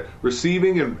out there.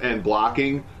 Receiving and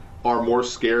blocking are more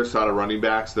scarce out of running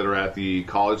backs that are at the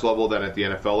college level than at the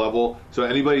NFL level. So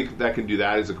anybody that can do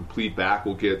that as a complete back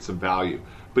will get some value.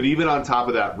 But even on top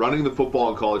of that, running the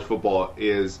football in college football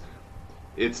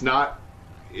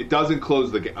it doesn't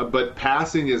close the game, but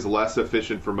passing is less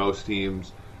efficient for most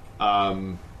teams,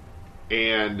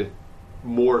 and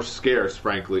more scarce,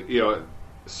 frankly.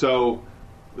 So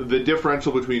the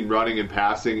differential between running and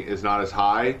passing is not as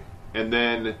high, and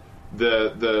then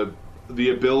the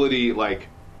ability,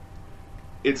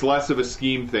 it's less of a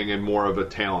scheme thing and more of a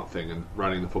talent thing in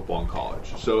running the football in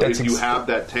college. So if you have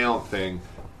that talent thing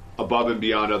above and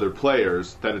beyond other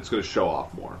players, then it's going to show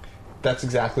off more. That's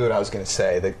exactly what I was going to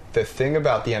say. The thing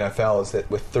about the NFL is that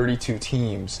with 32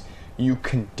 teams, you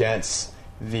condense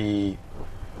the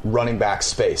running back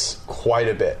space quite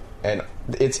a bit. And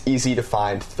it's easy to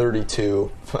find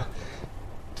 32,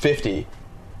 50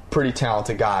 pretty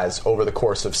talented guys over the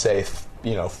course of, say,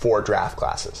 4 draft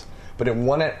classes. But in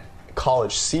one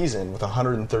college season with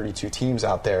 132 teams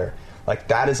out there,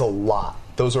 that is a lot.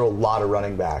 Those are a lot of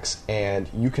running backs, and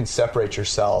you can separate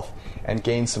yourself and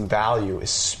gain some value,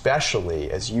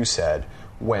 especially, as you said,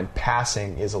 when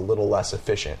passing is a little less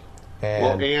efficient.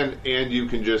 And you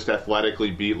can just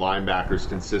athletically beat linebackers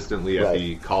consistently at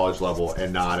the college level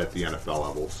and not at the NFL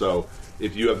level. So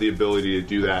if you have the ability to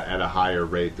do that at a higher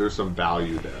rate, there's some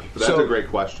value there. But that's a great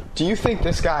question. Do you think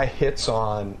this guy hits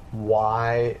on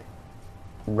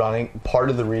part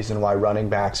of the reason why running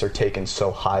backs are taken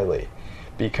so highly?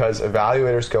 Because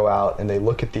evaluators go out and they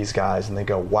look at these guys and they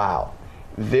go, wow,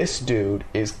 this dude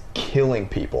is killing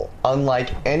people,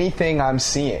 unlike anything I'm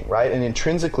seeing, right? And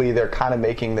intrinsically, they're kind of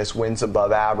making this wins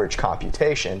above average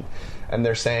computation, and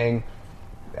they're saying,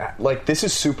 like, this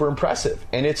is super impressive.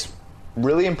 And it's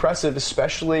really impressive,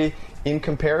 especially in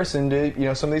comparison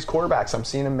to, some of these quarterbacks. I'm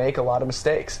seeing them make a lot of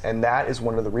mistakes, and that is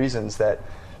one of the reasons that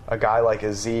a guy like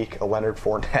a Zeke, a Leonard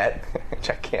Fournette, which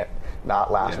I can't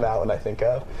not laugh at when I think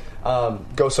of,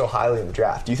 go so highly in the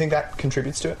draft. Do you think that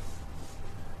contributes to it?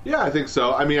 Yeah, I think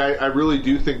so. I mean, I really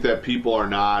do think that people are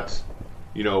not,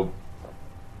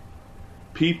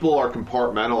 people are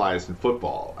compartmentalized in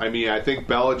football. I mean, I think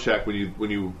Belichick, when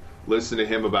you listen to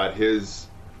him about his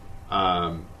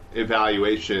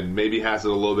evaluation, maybe has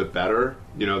it a little bit better.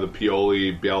 The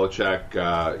Pioli, Belichick,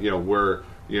 where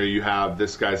you have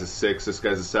this guy's a 6, this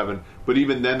guy's a 7, but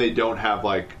even then they don't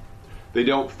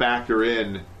factor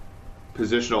in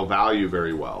positional value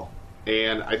very well.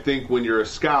 And I think when you're a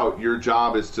scout, your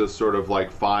job is to sort of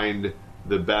find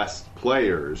the best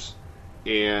players,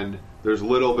 and there's a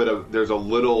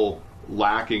little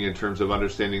lacking in terms of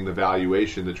understanding the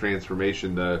valuation, the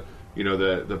transformation, the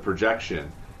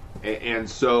projection, and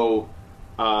so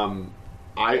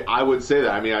I would say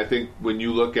that. I mean, I think when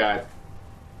you look at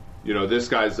this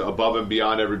guy's above and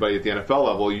beyond everybody at the NFL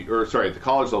level, at the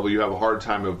college level, you have a hard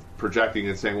time of projecting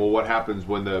and saying, well, what happens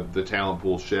when the talent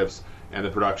pool shifts and the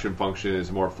production function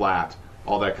is more flat,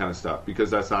 all that kind of stuff,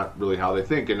 because that's not really how they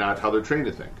think and not how they're trained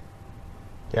to think.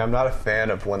 Yeah, I'm not a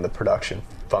fan of when the production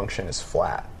function is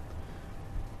flat.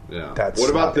 Yeah. What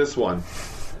about this one?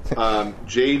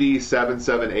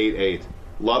 JD7788.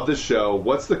 Love the show.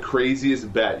 What's the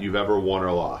craziest bet you've ever won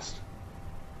or lost?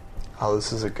 Oh,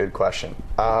 this is a good question.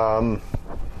 The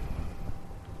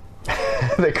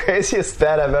craziest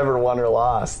bet I've ever won or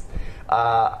lost,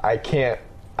 I can't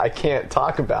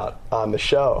talk about on the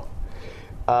show.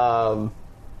 So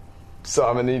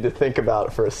I'm going to need to think about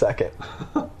it for a second.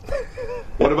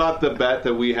 What about the bet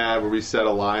that we had where we set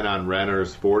a line on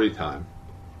Renner's 40 time?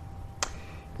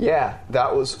 Yeah,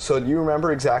 that was... So do you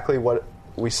remember exactly what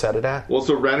we set it at? Well,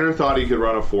 so Renner thought he could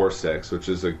run a 4.6, which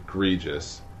is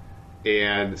egregious.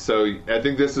 And so I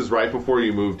think this is right before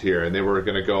you moved here, and they were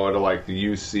going to go to the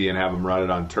UC and have him run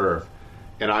it on turf.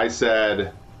 And I was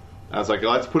like,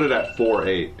 let's put it at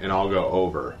 4.8, and I'll go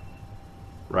over,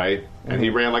 right? Mm-hmm. And he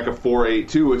ran a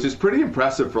 4.82, which is pretty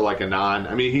impressive for a non.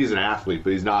 I mean, he's an athlete,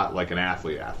 but he's not an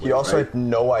athlete. He also had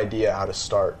no idea how to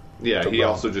start. Yeah, he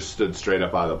also just stood straight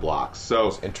up out of the blocks. So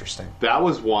that's interesting. That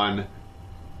was one.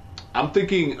 I'm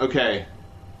thinking, okay.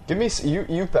 Give me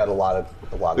you bet a lot of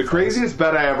the craziest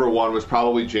bet I ever won was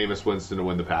probably Jameis Winston to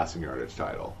win the passing yardage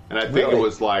title, and I think it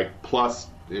was plus.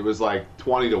 It was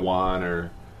 20 to 1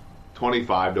 or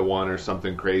 25 to 1 or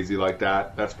something crazy like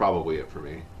that. That's probably it for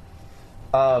me.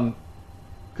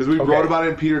 Because we wrote about it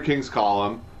in Peter King's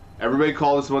column. Everybody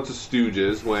called us a bunch of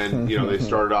stooges when they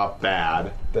started off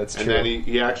bad. That's true. And then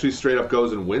he actually straight up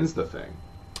goes and wins the thing.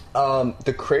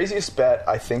 The craziest bet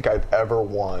I think I've ever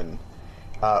won,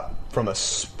 from a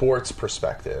sports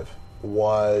perspective,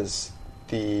 was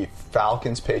the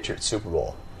Falcons-Patriots Super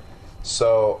Bowl.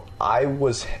 So I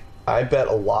bet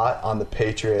a lot on the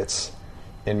Patriots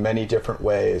in many different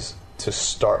ways to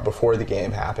start before the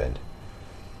game happened.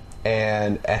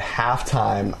 And at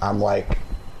halftime, I'm like,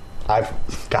 I've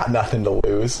got nothing to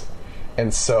lose.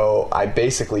 And so I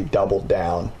basically doubled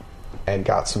down and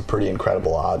got some pretty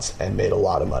incredible odds and made a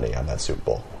lot of money on that Super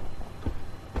Bowl.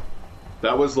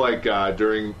 That was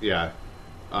during the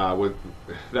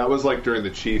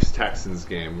Chiefs-Texans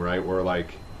game, right? Where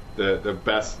the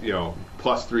best,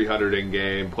 plus 300 in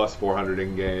game, plus 400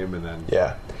 in game, and then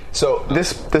So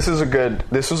this was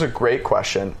a great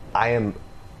question. I am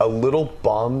a little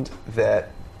bummed that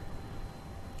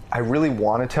I really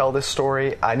want to tell this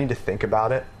story. I need to think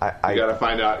about it. You got to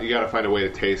find out. You got to find a way to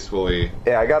tastefully.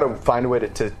 Yeah, I got to find a way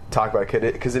to talk about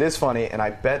it because it is funny, and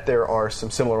I bet there are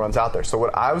some similar ones out there. So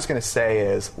what I was going to say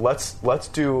is let's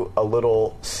do a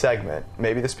little segment.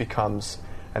 Maybe this becomes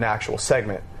an actual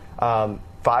segment.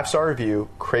 5-star review,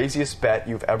 craziest bet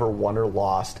you've ever won or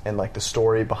lost, and the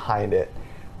story behind it.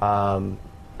 I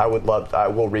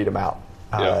will read them out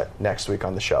next week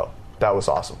on the show. That was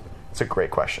awesome. It's a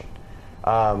great question.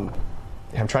 I'm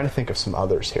trying to think of some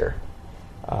others here.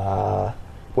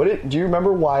 Do you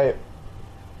remember why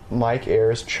Mike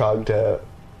Ayers chugged a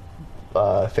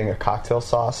thing of cocktail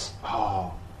sauce.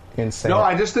 Oh, insane. No,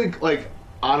 I just think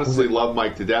honestly love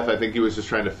Mike to death. I think he was just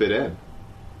trying to fit in.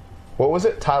 What was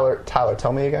it, Tyler?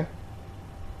 Tell me again.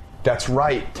 That's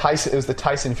right. Tyson. It was the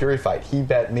Tyson Fury fight. He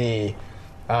bet me.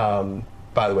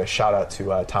 By the way, shout out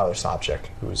to Tyler Sopchik,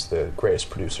 who's the greatest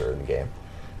producer in the game.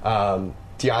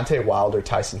 Deontay Wilder,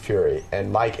 Tyson Fury,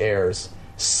 and Mike Ayers,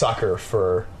 sucker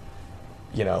for,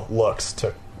 looks,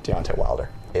 took Deontay Wilder.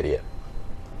 Idiot.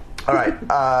 All right.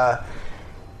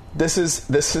 This is.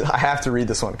 I have to read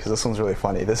this one because this one's really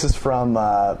funny. This is from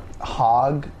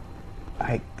Hogman,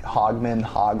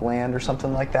 Hogland, or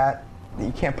something like that.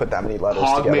 You can't put that many letters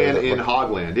together. Hogman in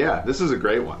Hogland. Yeah, this is a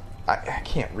great one. I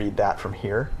can't read that from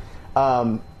here.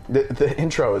 The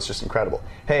intro is just incredible.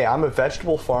 Hey, I'm a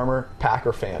vegetable farmer,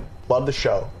 Packer fan. Love the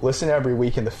show. Listen every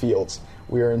week in the fields.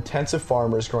 We are intensive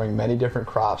farmers growing many different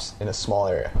crops in a small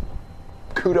area.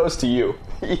 Kudos to you.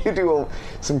 You do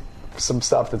some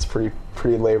stuff that's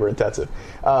pretty labor intensive.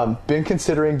 Been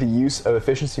considering the use of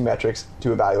efficiency metrics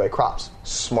to evaluate crops.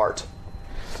 Smart.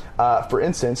 For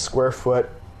instance, square foot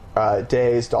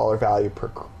days, dollar value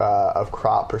of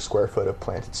crop per square foot of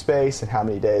planted space, and how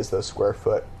many days those square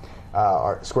feet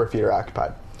are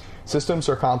occupied. Systems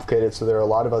are complicated, so there are a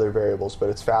lot of other variables, but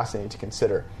it's fascinating to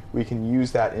consider. We can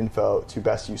use that info to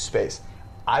best use space.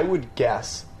 I would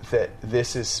guess that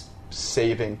this is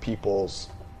saving people's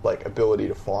ability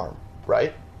to farm,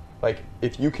 right?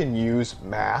 If you can use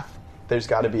math, there's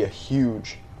got to be a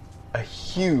huge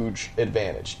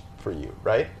advantage for you,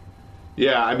 right?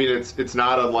 Yeah, I mean it's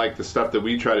not unlike the stuff that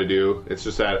we try to do. It's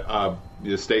just that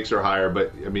the stakes are higher,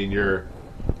 but I mean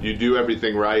you do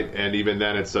everything right, and even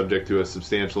then it's subject to a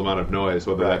substantial amount of noise,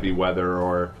 whether that be weather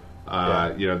or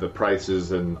the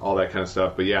prices and all that kind of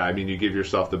stuff. But yeah, I mean you give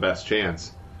yourself the best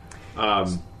chance.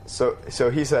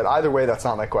 So he said, either way, that's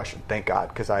not my question. Thank God,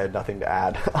 because I had nothing to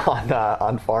add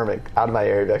on farming out of my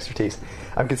area of expertise.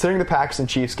 I'm considering the Packers and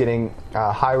Chiefs getting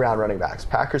high round running backs.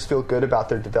 Packers feel good about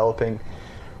their developing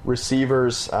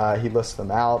receivers. He lists them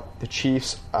out. The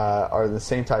Chiefs are the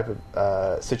same type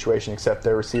of situation, except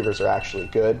their receivers are actually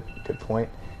good. Good point.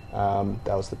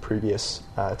 That was the previous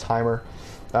timer.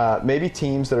 Maybe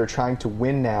teams that are trying to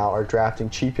win now are drafting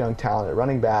cheap young talent at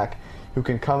running back who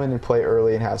can come in and play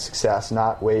early and have success,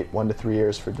 not wait 1 to 3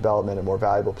 years for development and more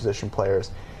valuable position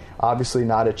players. Obviously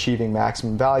not achieving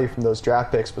maximum value from those draft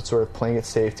picks, but sort of playing it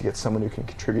safe to get someone who can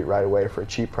contribute right away for a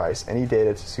cheap price. Any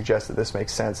data to suggest that this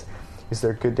makes sense? Is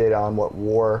there good data on what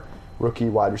WAR, rookie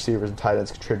wide receivers, and tight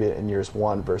ends contribute in years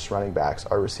 1 versus running backs?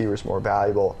 Are receivers more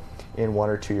valuable in 1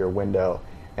 or 2 year window?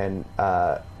 And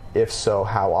if so,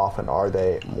 how often are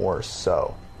they more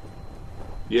so?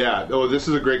 Yeah, this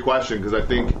is a great question because I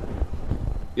think,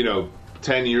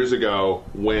 10 years ago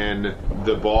when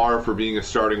the bar for being a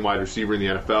starting wide receiver in the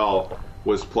NFL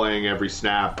was playing every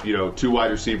snap, 2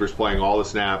 wide receivers playing all the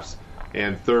snaps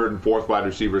and 3rd and 4th wide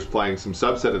receivers playing some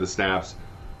subset of the snaps.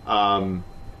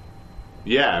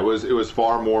 It was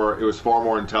far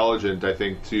more intelligent, I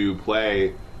think, to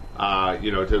play.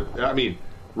 Running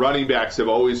backs have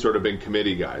always sort of been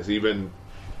committee guys. Even,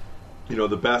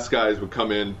 the best guys would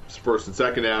come in first and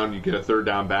second down. You get a 3rd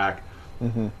down back.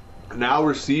 Mm-hmm. Now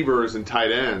receivers and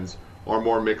tight ends are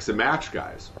more mix and match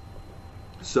guys.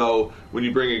 So when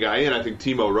you bring a guy in, I think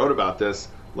Timo wrote about this.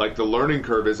 The learning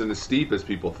curve isn't as steep as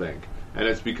people think. And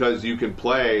it's because you can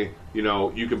play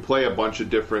a bunch of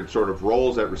different sort of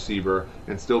roles at receiver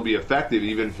and still be effective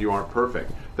even if you aren't perfect.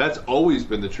 That's always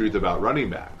been the truth about running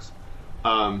backs.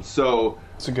 So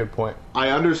that's a good point. I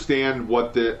understand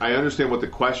what the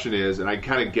question is, and I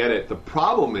kind of get it. The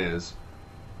problem is,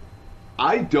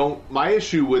 my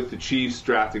issue with the Chiefs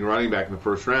drafting running back in the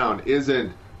first round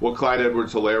isn't what Clyde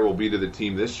Edwards-Helaire will be to the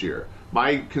team this year.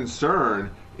 My concern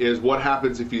is what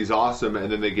happens if he's awesome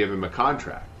and then they give him a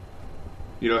contract.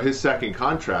 His second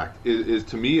contract is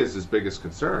to me is his biggest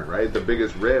concern, right? The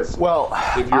biggest risk. Well,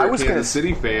 if you're a Kansas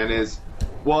City fan is,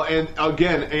 and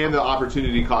the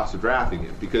opportunity cost of drafting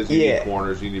him because you need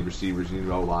corners, you need receivers, you need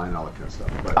O-line, all that kind of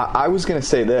stuff. But I was going to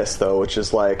say this though, which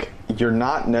is you're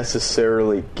not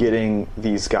necessarily getting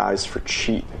these guys for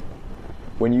cheap.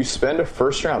 When you spend a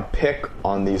first round pick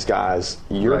on these guys,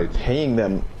 you're paying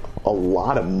them a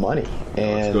lot of money.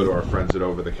 And let's go to our friends at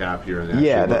Over the Cap here and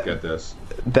actually look at this.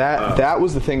 That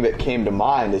was the thing that came to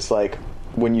mind. Is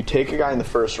when you take a guy in the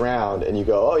first round and you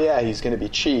go, oh yeah, he's going to be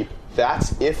cheap.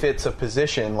 That's if it's a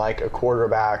position like a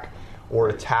quarterback or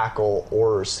a tackle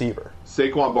or a receiver.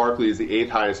 Saquon Barkley is the 8th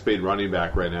highest paid running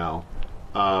back right now,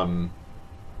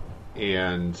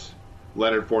 and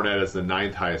Leonard Fournette is the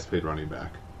 9th highest paid running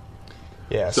back.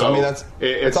 Yeah, so that's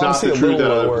it's not the truth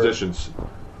at other positions.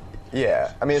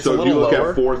 Yeah, I mean, it's so a little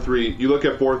lower. So you look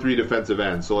at 4-3 defensive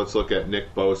ends. So let's look at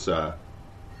Nick Bosa.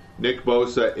 Nick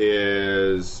Bosa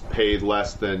is paid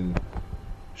less than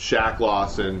Shaq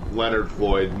Lawson, Leonard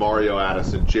Floyd, Mario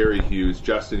Addison, Jerry Hughes,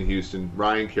 Justin Houston,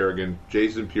 Ryan Kerrigan,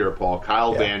 Jason Pierre-Paul,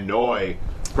 Kyle Van Noy,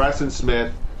 Preston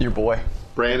Smith, your boy,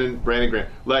 Brandon Grant.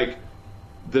 Like,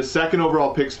 the second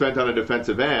overall pick spent on a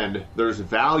defensive end, there's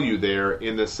value there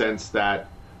in the sense that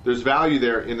the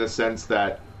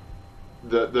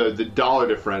dollar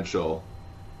differential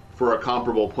for a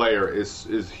comparable player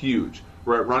is huge.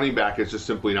 Right, running back is just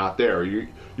simply not there.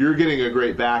 You're getting a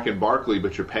great back in Barkley,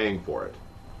 but you're paying for it.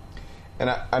 And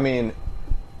I mean,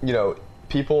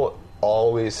 people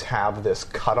always have this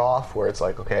cutoff where it's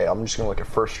like, okay, I'm just going to look at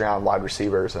first round wide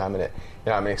receivers, and I'm going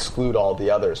to exclude all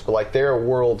the others. But like, there are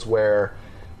worlds where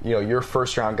your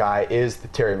first round guy is the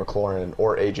Terry McLaurin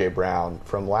or AJ Brown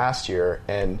from last year,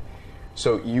 and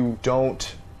so you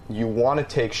want to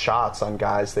take shots on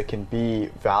guys that can be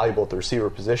valuable at the receiver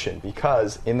position,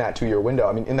 because in that 2-year window,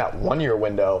 in that 1-year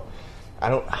window,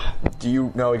 do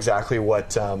you know exactly what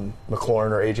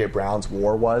McLaurin or AJ Brown's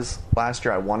WAR was last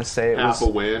year? I want to say it was half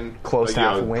a win, close to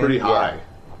half a win, pretty high.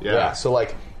 Yeah. So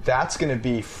like, that's going to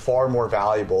be far more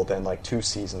valuable than like 2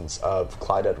 seasons of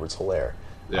Clyde Edwards-Helaire,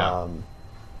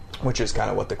 which is kind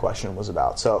of what the question was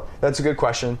about. So that's a good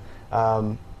question.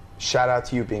 Shout out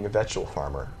to you being a vegetable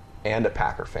farmer and a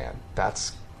Packer fan.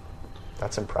 That's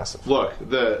impressive. Look,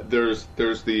 there's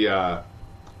the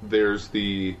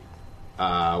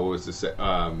what was this?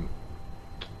 The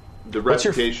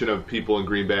reputation of people in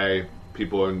Green Bay,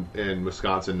 people in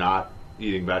Wisconsin not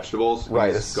eating vegetables,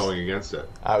 right? Is going against it.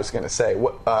 I was going to say,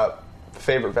 what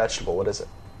favorite vegetable? What is it?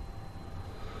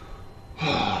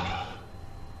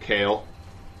 Kale.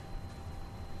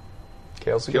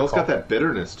 Kale's got that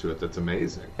bitterness to it that's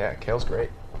amazing. Yeah, kale's great.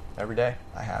 Every day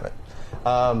I have it.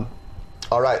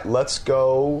 All right, let's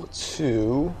go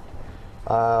to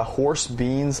Horse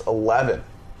Beans 11.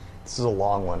 This is a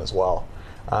long one as well.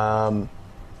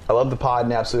 I love the pod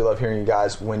and absolutely love hearing you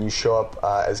guys when you show up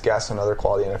as guests on other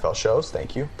quality NFL shows.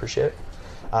 Thank you. Appreciate it.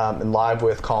 And live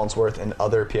with Collinsworth and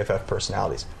other PFF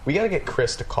personalities. We got to get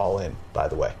Chris to call in, by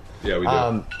the way. Yeah, we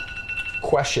do.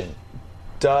 Question.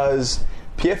 Does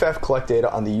PFF collect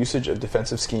data on the usage of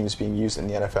defensive schemes being used in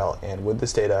the NFL, and would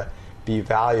this data be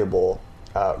valuable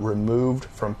removed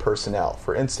from personnel?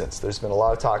 For instance, there's been a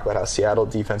lot of talk about how Seattle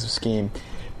defensive scheme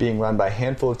being run by a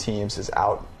handful of teams is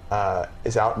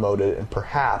outmoded, and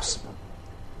perhaps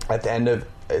at the end of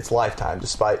its lifetime,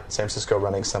 despite San Francisco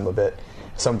running some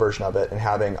version of it, and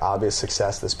having obvious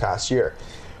success this past year.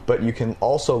 But you can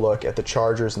also look at the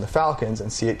Chargers and the Falcons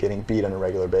and see it getting beat on a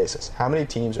regular basis. How many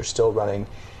teams are still running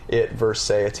it versus,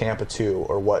 say, a Tampa 2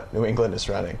 or what New England is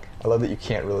running? I love that you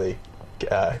can't really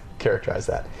characterize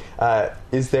that.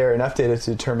 Is there enough data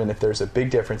to determine if there's a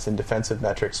big difference in defensive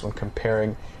metrics when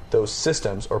comparing those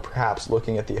systems, or perhaps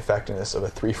looking at the effectiveness of a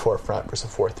 3-4 front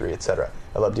versus a 4-3, etc.?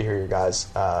 I'd love to hear your guys'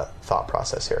 thought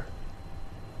process here.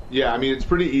 Yeah, it's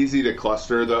pretty easy to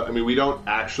cluster. We don't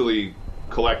actually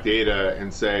collect data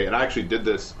and say, and I actually did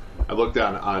this, I looked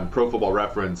on Pro Football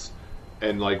Reference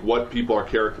and like what people are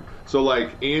character. So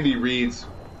like Andy Reid's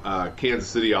Kansas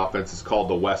City offense is called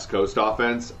the West Coast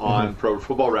offense on Pro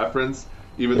Football Reference,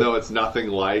 even though it's nothing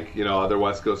like other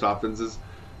West Coast offenses.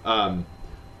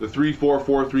 The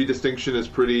 3-4-4-3 distinction is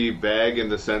pretty vague in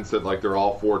the sense that like they're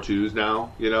all 4-2s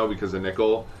now, because of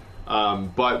nickel.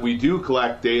 But we do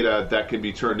collect data that can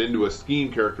be turned into a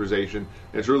scheme characterization.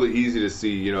 And it's really easy to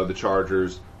see, the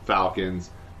Chargers, Falcons,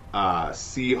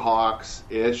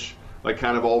 Seahawks-ish, like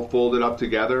kind of all folded up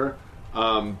together.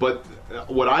 But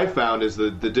what I found is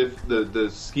the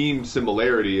scheme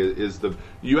similarity is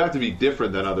you have to be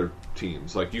different than other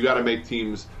teams. Like you got to make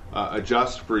teams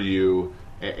adjust for you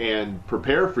and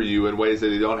prepare for you in ways that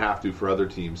they don't have to for other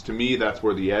teams. To me, that's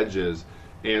where the edge is.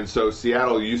 And so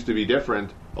Seattle used to be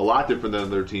different, a lot different than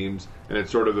other teams, and it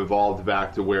sort of evolved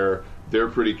back to where they're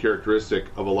pretty characteristic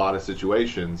of a lot of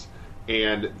situations.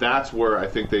 And that's where I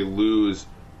think they lose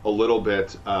a little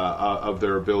bit of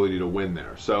their ability to win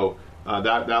there. So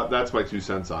that's my 2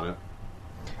 cents on it.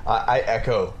 I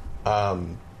echo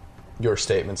your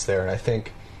statements there, and I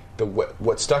think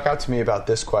what stuck out to me about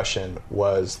this question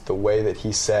was the way that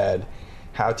he said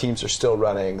how teams are still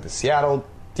running the Seattle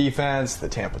defense, the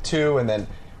Tampa 2, and then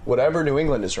whatever New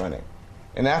England is running.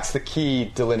 And that's the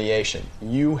key delineation.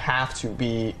 You have to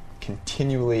be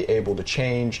continually able to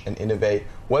change and innovate,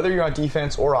 whether you're on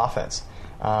defense or offense.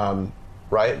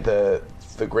 Right? The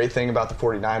great thing about the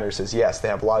 49ers is, yes, they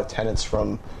have a lot of tenets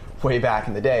from way back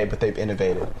in the day, but they've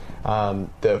innovated.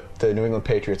 The New England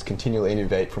Patriots continually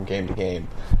innovate from game to game,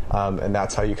 and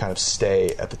that's how you kind of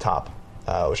stay at the top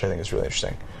which I think is really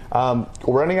interesting.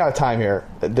 We're running out of time here.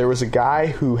 There was a guy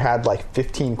who had like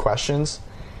 15 questions.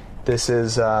 This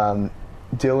is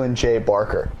Dylan J.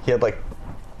 Barker. He had like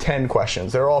 10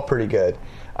 questions. They're all pretty good.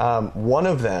 One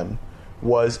of them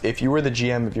was, if you were the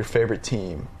GM of your favorite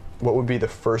team, what would be the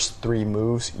first 3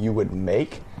 moves you would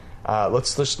make?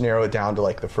 Let's just narrow it down to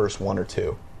like the first 1 or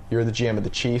 2. You're the GM of the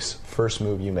Chiefs. First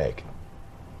move you make.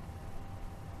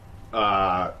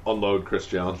 Unload Chris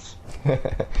Jones.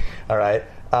 All right.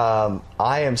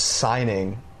 I am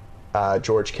signing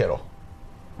George Kittle.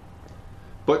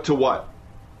 But to what?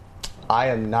 I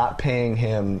am not paying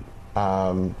him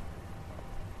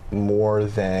more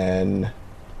than...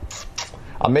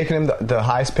 I'm making him the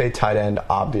highest paid tight end,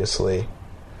 obviously.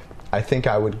 I think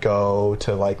I would go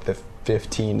to like the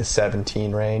 15 to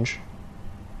 17 range.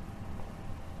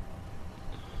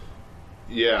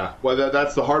 Yeah, well,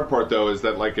 that's the hard part, though, is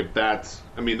that, like, if that's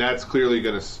clearly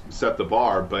going to set the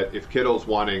bar, but if Kittle's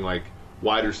wanting, like,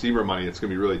 wide receiver money, it's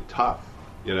going to be really tough,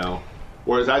 you know?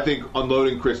 Whereas I think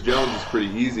unloading Chris Jones is pretty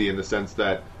easy in the sense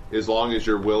that as long as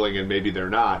you're willing, and maybe they're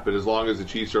not, but as long as the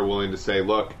Chiefs are willing to say,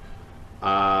 look,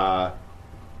 hey,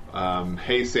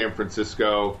 San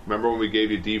Francisco, remember when we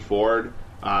gave you D Ford?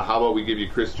 How about we give you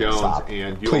Chris Jones, Stop.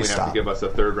 and you Please only stop. have to give us a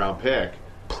third-round pick?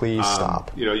 Please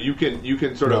stop. You know, you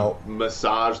can sort of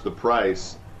massage the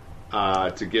price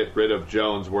to get rid of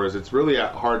Jones, whereas it's really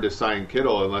hard to sign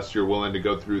Kittle unless you're willing to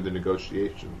go through the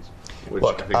negotiations. Which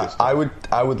Look, I think is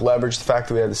I would leverage the fact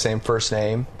that we have the same first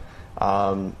name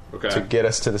to get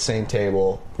us to the same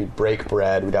table. We'd break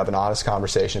bread. We'd have an honest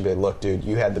conversation. Be like, look, dude,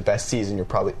 you had the best season you're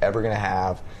probably ever going to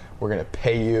have. We're going to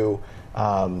pay you.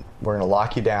 We're going to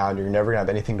lock you down. You're never going to have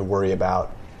anything to worry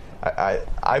about.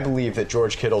 I believe that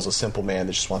George Kittle's a simple man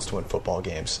that just wants to win football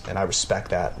games, and I respect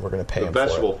that. We're going to pay him for it. The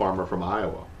vegetable farmer from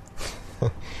Iowa.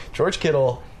 George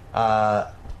Kittle,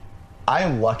 I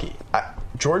am lucky.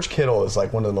 George Kittle is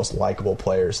like one of the most likable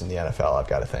players in the NFL, I've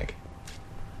got to think.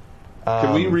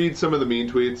 Can we read some of the mean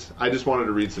tweets? I just wanted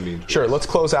to read some mean tweets. Sure, let's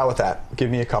close out with that. Give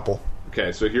me a couple.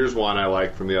 Okay, so here's one I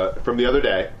like from the other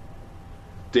day.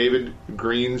 David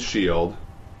Greenshield,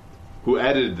 who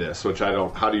edited this, which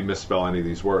how do you misspell any of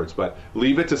these words? But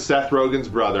leave it to Seth Rogen's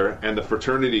brother and the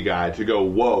fraternity guy to go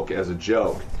woke as a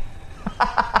joke.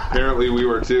 Apparently we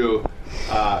were too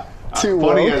Too funny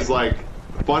woke? as like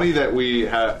funny that we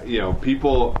have, you know,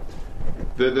 people.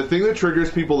 The thing that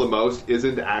triggers people the most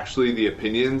isn't actually the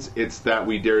opinions; it's that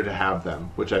we dare to have them,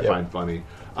 which I find funny.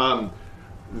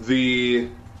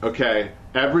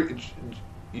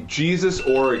 Jesus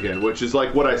Oregon, which is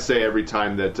like what I say every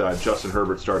time that Justin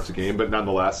Herbert starts a game, but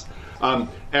nonetheless,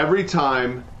 every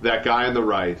time that guy on the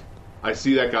right, I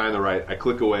see that guy on the right, I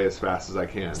click away as fast as I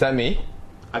can. Is that me?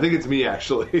 I think it's me,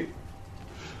 actually.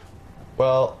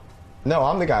 Well, no,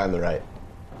 I'm the guy on the right.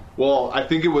 Well, I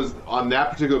think it was on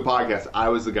that particular podcast, I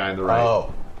was the guy on the right.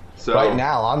 Oh. So Right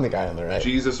now, I'm the guy on the right.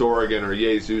 Jesus Oregon or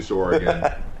Jesus Oregon.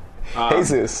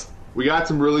 Jesus. We got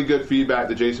some really good feedback.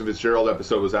 The Jason Fitzgerald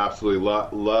episode was absolutely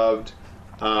loved.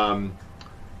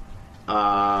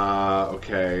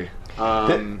 Okay.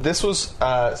 This was,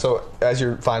 so as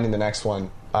you're finding the next one,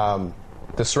 the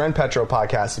Seren Petro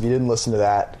podcast, if you didn't listen to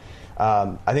that,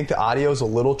 I think the audio is a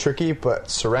little tricky, but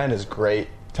Seren is great.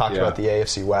 Talked about the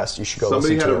AFC West. You should go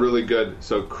Somebody listen to it. had a really good,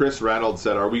 so Chris Reynolds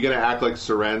said, are we going to act like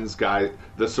Seren's guy,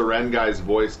 the Seren guy's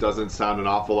voice doesn't sound an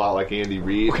awful lot like Andy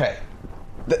Reid? Okay.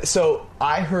 So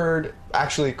I heard,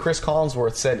 actually, Chris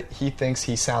Collinsworth said he thinks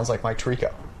he sounds like Mike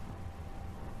Tirico.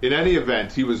 In any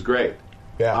event, he was great.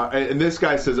 Yeah. And this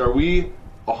guy says, are we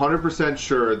 100%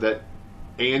 sure that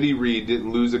Andy Reid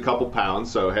didn't lose a couple pounds?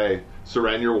 So, hey,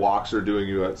 Seren, your walks are doing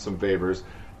you some favors.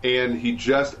 And he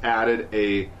just added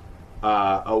a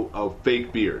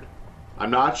fake beard.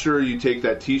 I'm not sure you take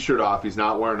that T-shirt off. He's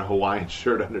not wearing a Hawaiian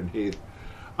shirt underneath.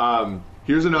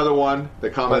 Here's another one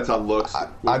that comments on looks.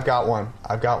 I've got one.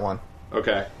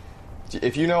 Okay.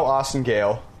 If you know Austin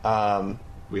Gale,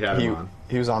 We had him on.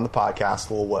 He was on the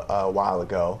podcast a little while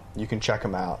ago. You can check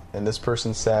him out. And this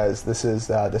person says, this is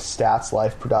the Stats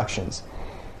Life Productions,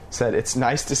 said, it's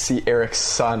nice to see Eric's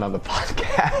son on the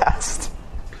podcast.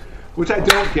 Which I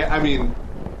don't get. I mean,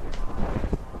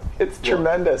 It's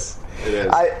tremendous. It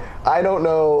is. I don't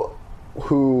know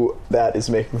who that is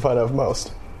making fun of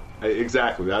most.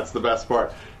 Exactly. That's the best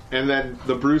part. And then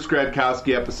the Bruce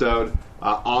Gradkowski episode,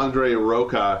 Andre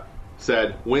Roca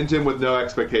said, went in with no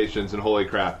expectations, and holy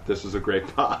crap, this was a great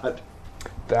pod.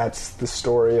 That's the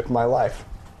story of my life.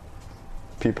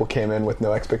 People came in with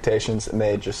no expectations, and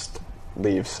they just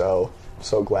leave so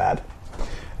glad.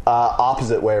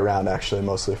 Opposite way around, actually,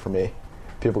 mostly for me.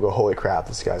 People go, holy crap,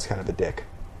 this guy's kind of a dick.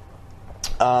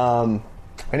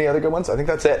 Any other good ones? I think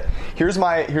that's it. Here's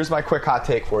my quick hot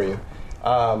take for you.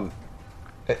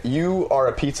 You are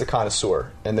a pizza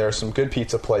connoisseur, and there are some good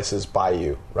pizza places by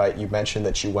you, right? You mentioned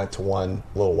that you went to one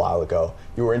a little while ago.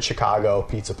 You were in Chicago,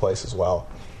 pizza place as well.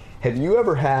 Have you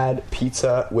ever had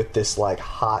pizza with this like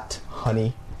hot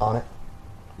honey on it?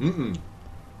 Mm-mm.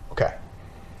 Okay.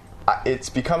 It's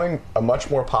becoming a much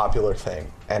more popular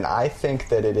thing, and I think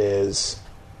that it is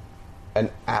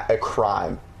a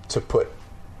crime to put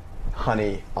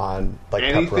honey on like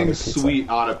anything pepperoni pizza. Sweet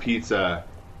on a pizza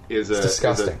is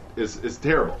disgusting. Is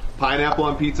terrible. Pineapple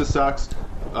on pizza sucks.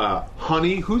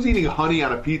 Honey, who's eating honey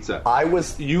on a pizza? I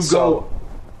was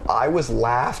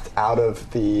laughed out of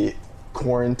the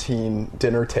quarantine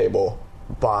dinner table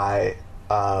by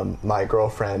my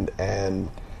girlfriend and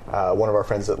one of our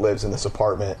friends that lives in this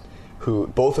apartment. Who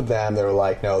both of them, they were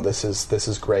like, "No, this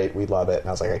is great. We love it." And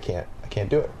I was like, "I can't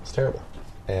do it. It's terrible."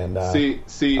 And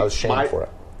see, I was shamed for it.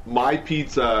 My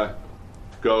pizza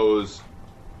goes.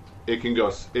 It can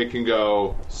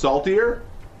go saltier,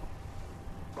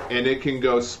 and it can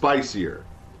go spicier,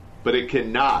 but it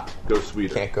cannot go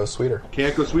sweeter. Can't go sweeter.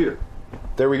 Can't go sweeter.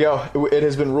 There we go. It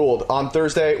has been ruled. On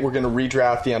Thursday, we're going to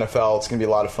redraft the NFL. It's going to be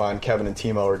a lot of fun. Kevin and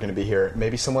Timo are going to be here.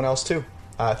 Maybe someone else too.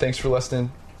 Thanks for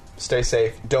listening. Stay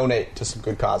safe. Donate to some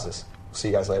good causes. See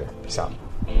you guys later. Peace out.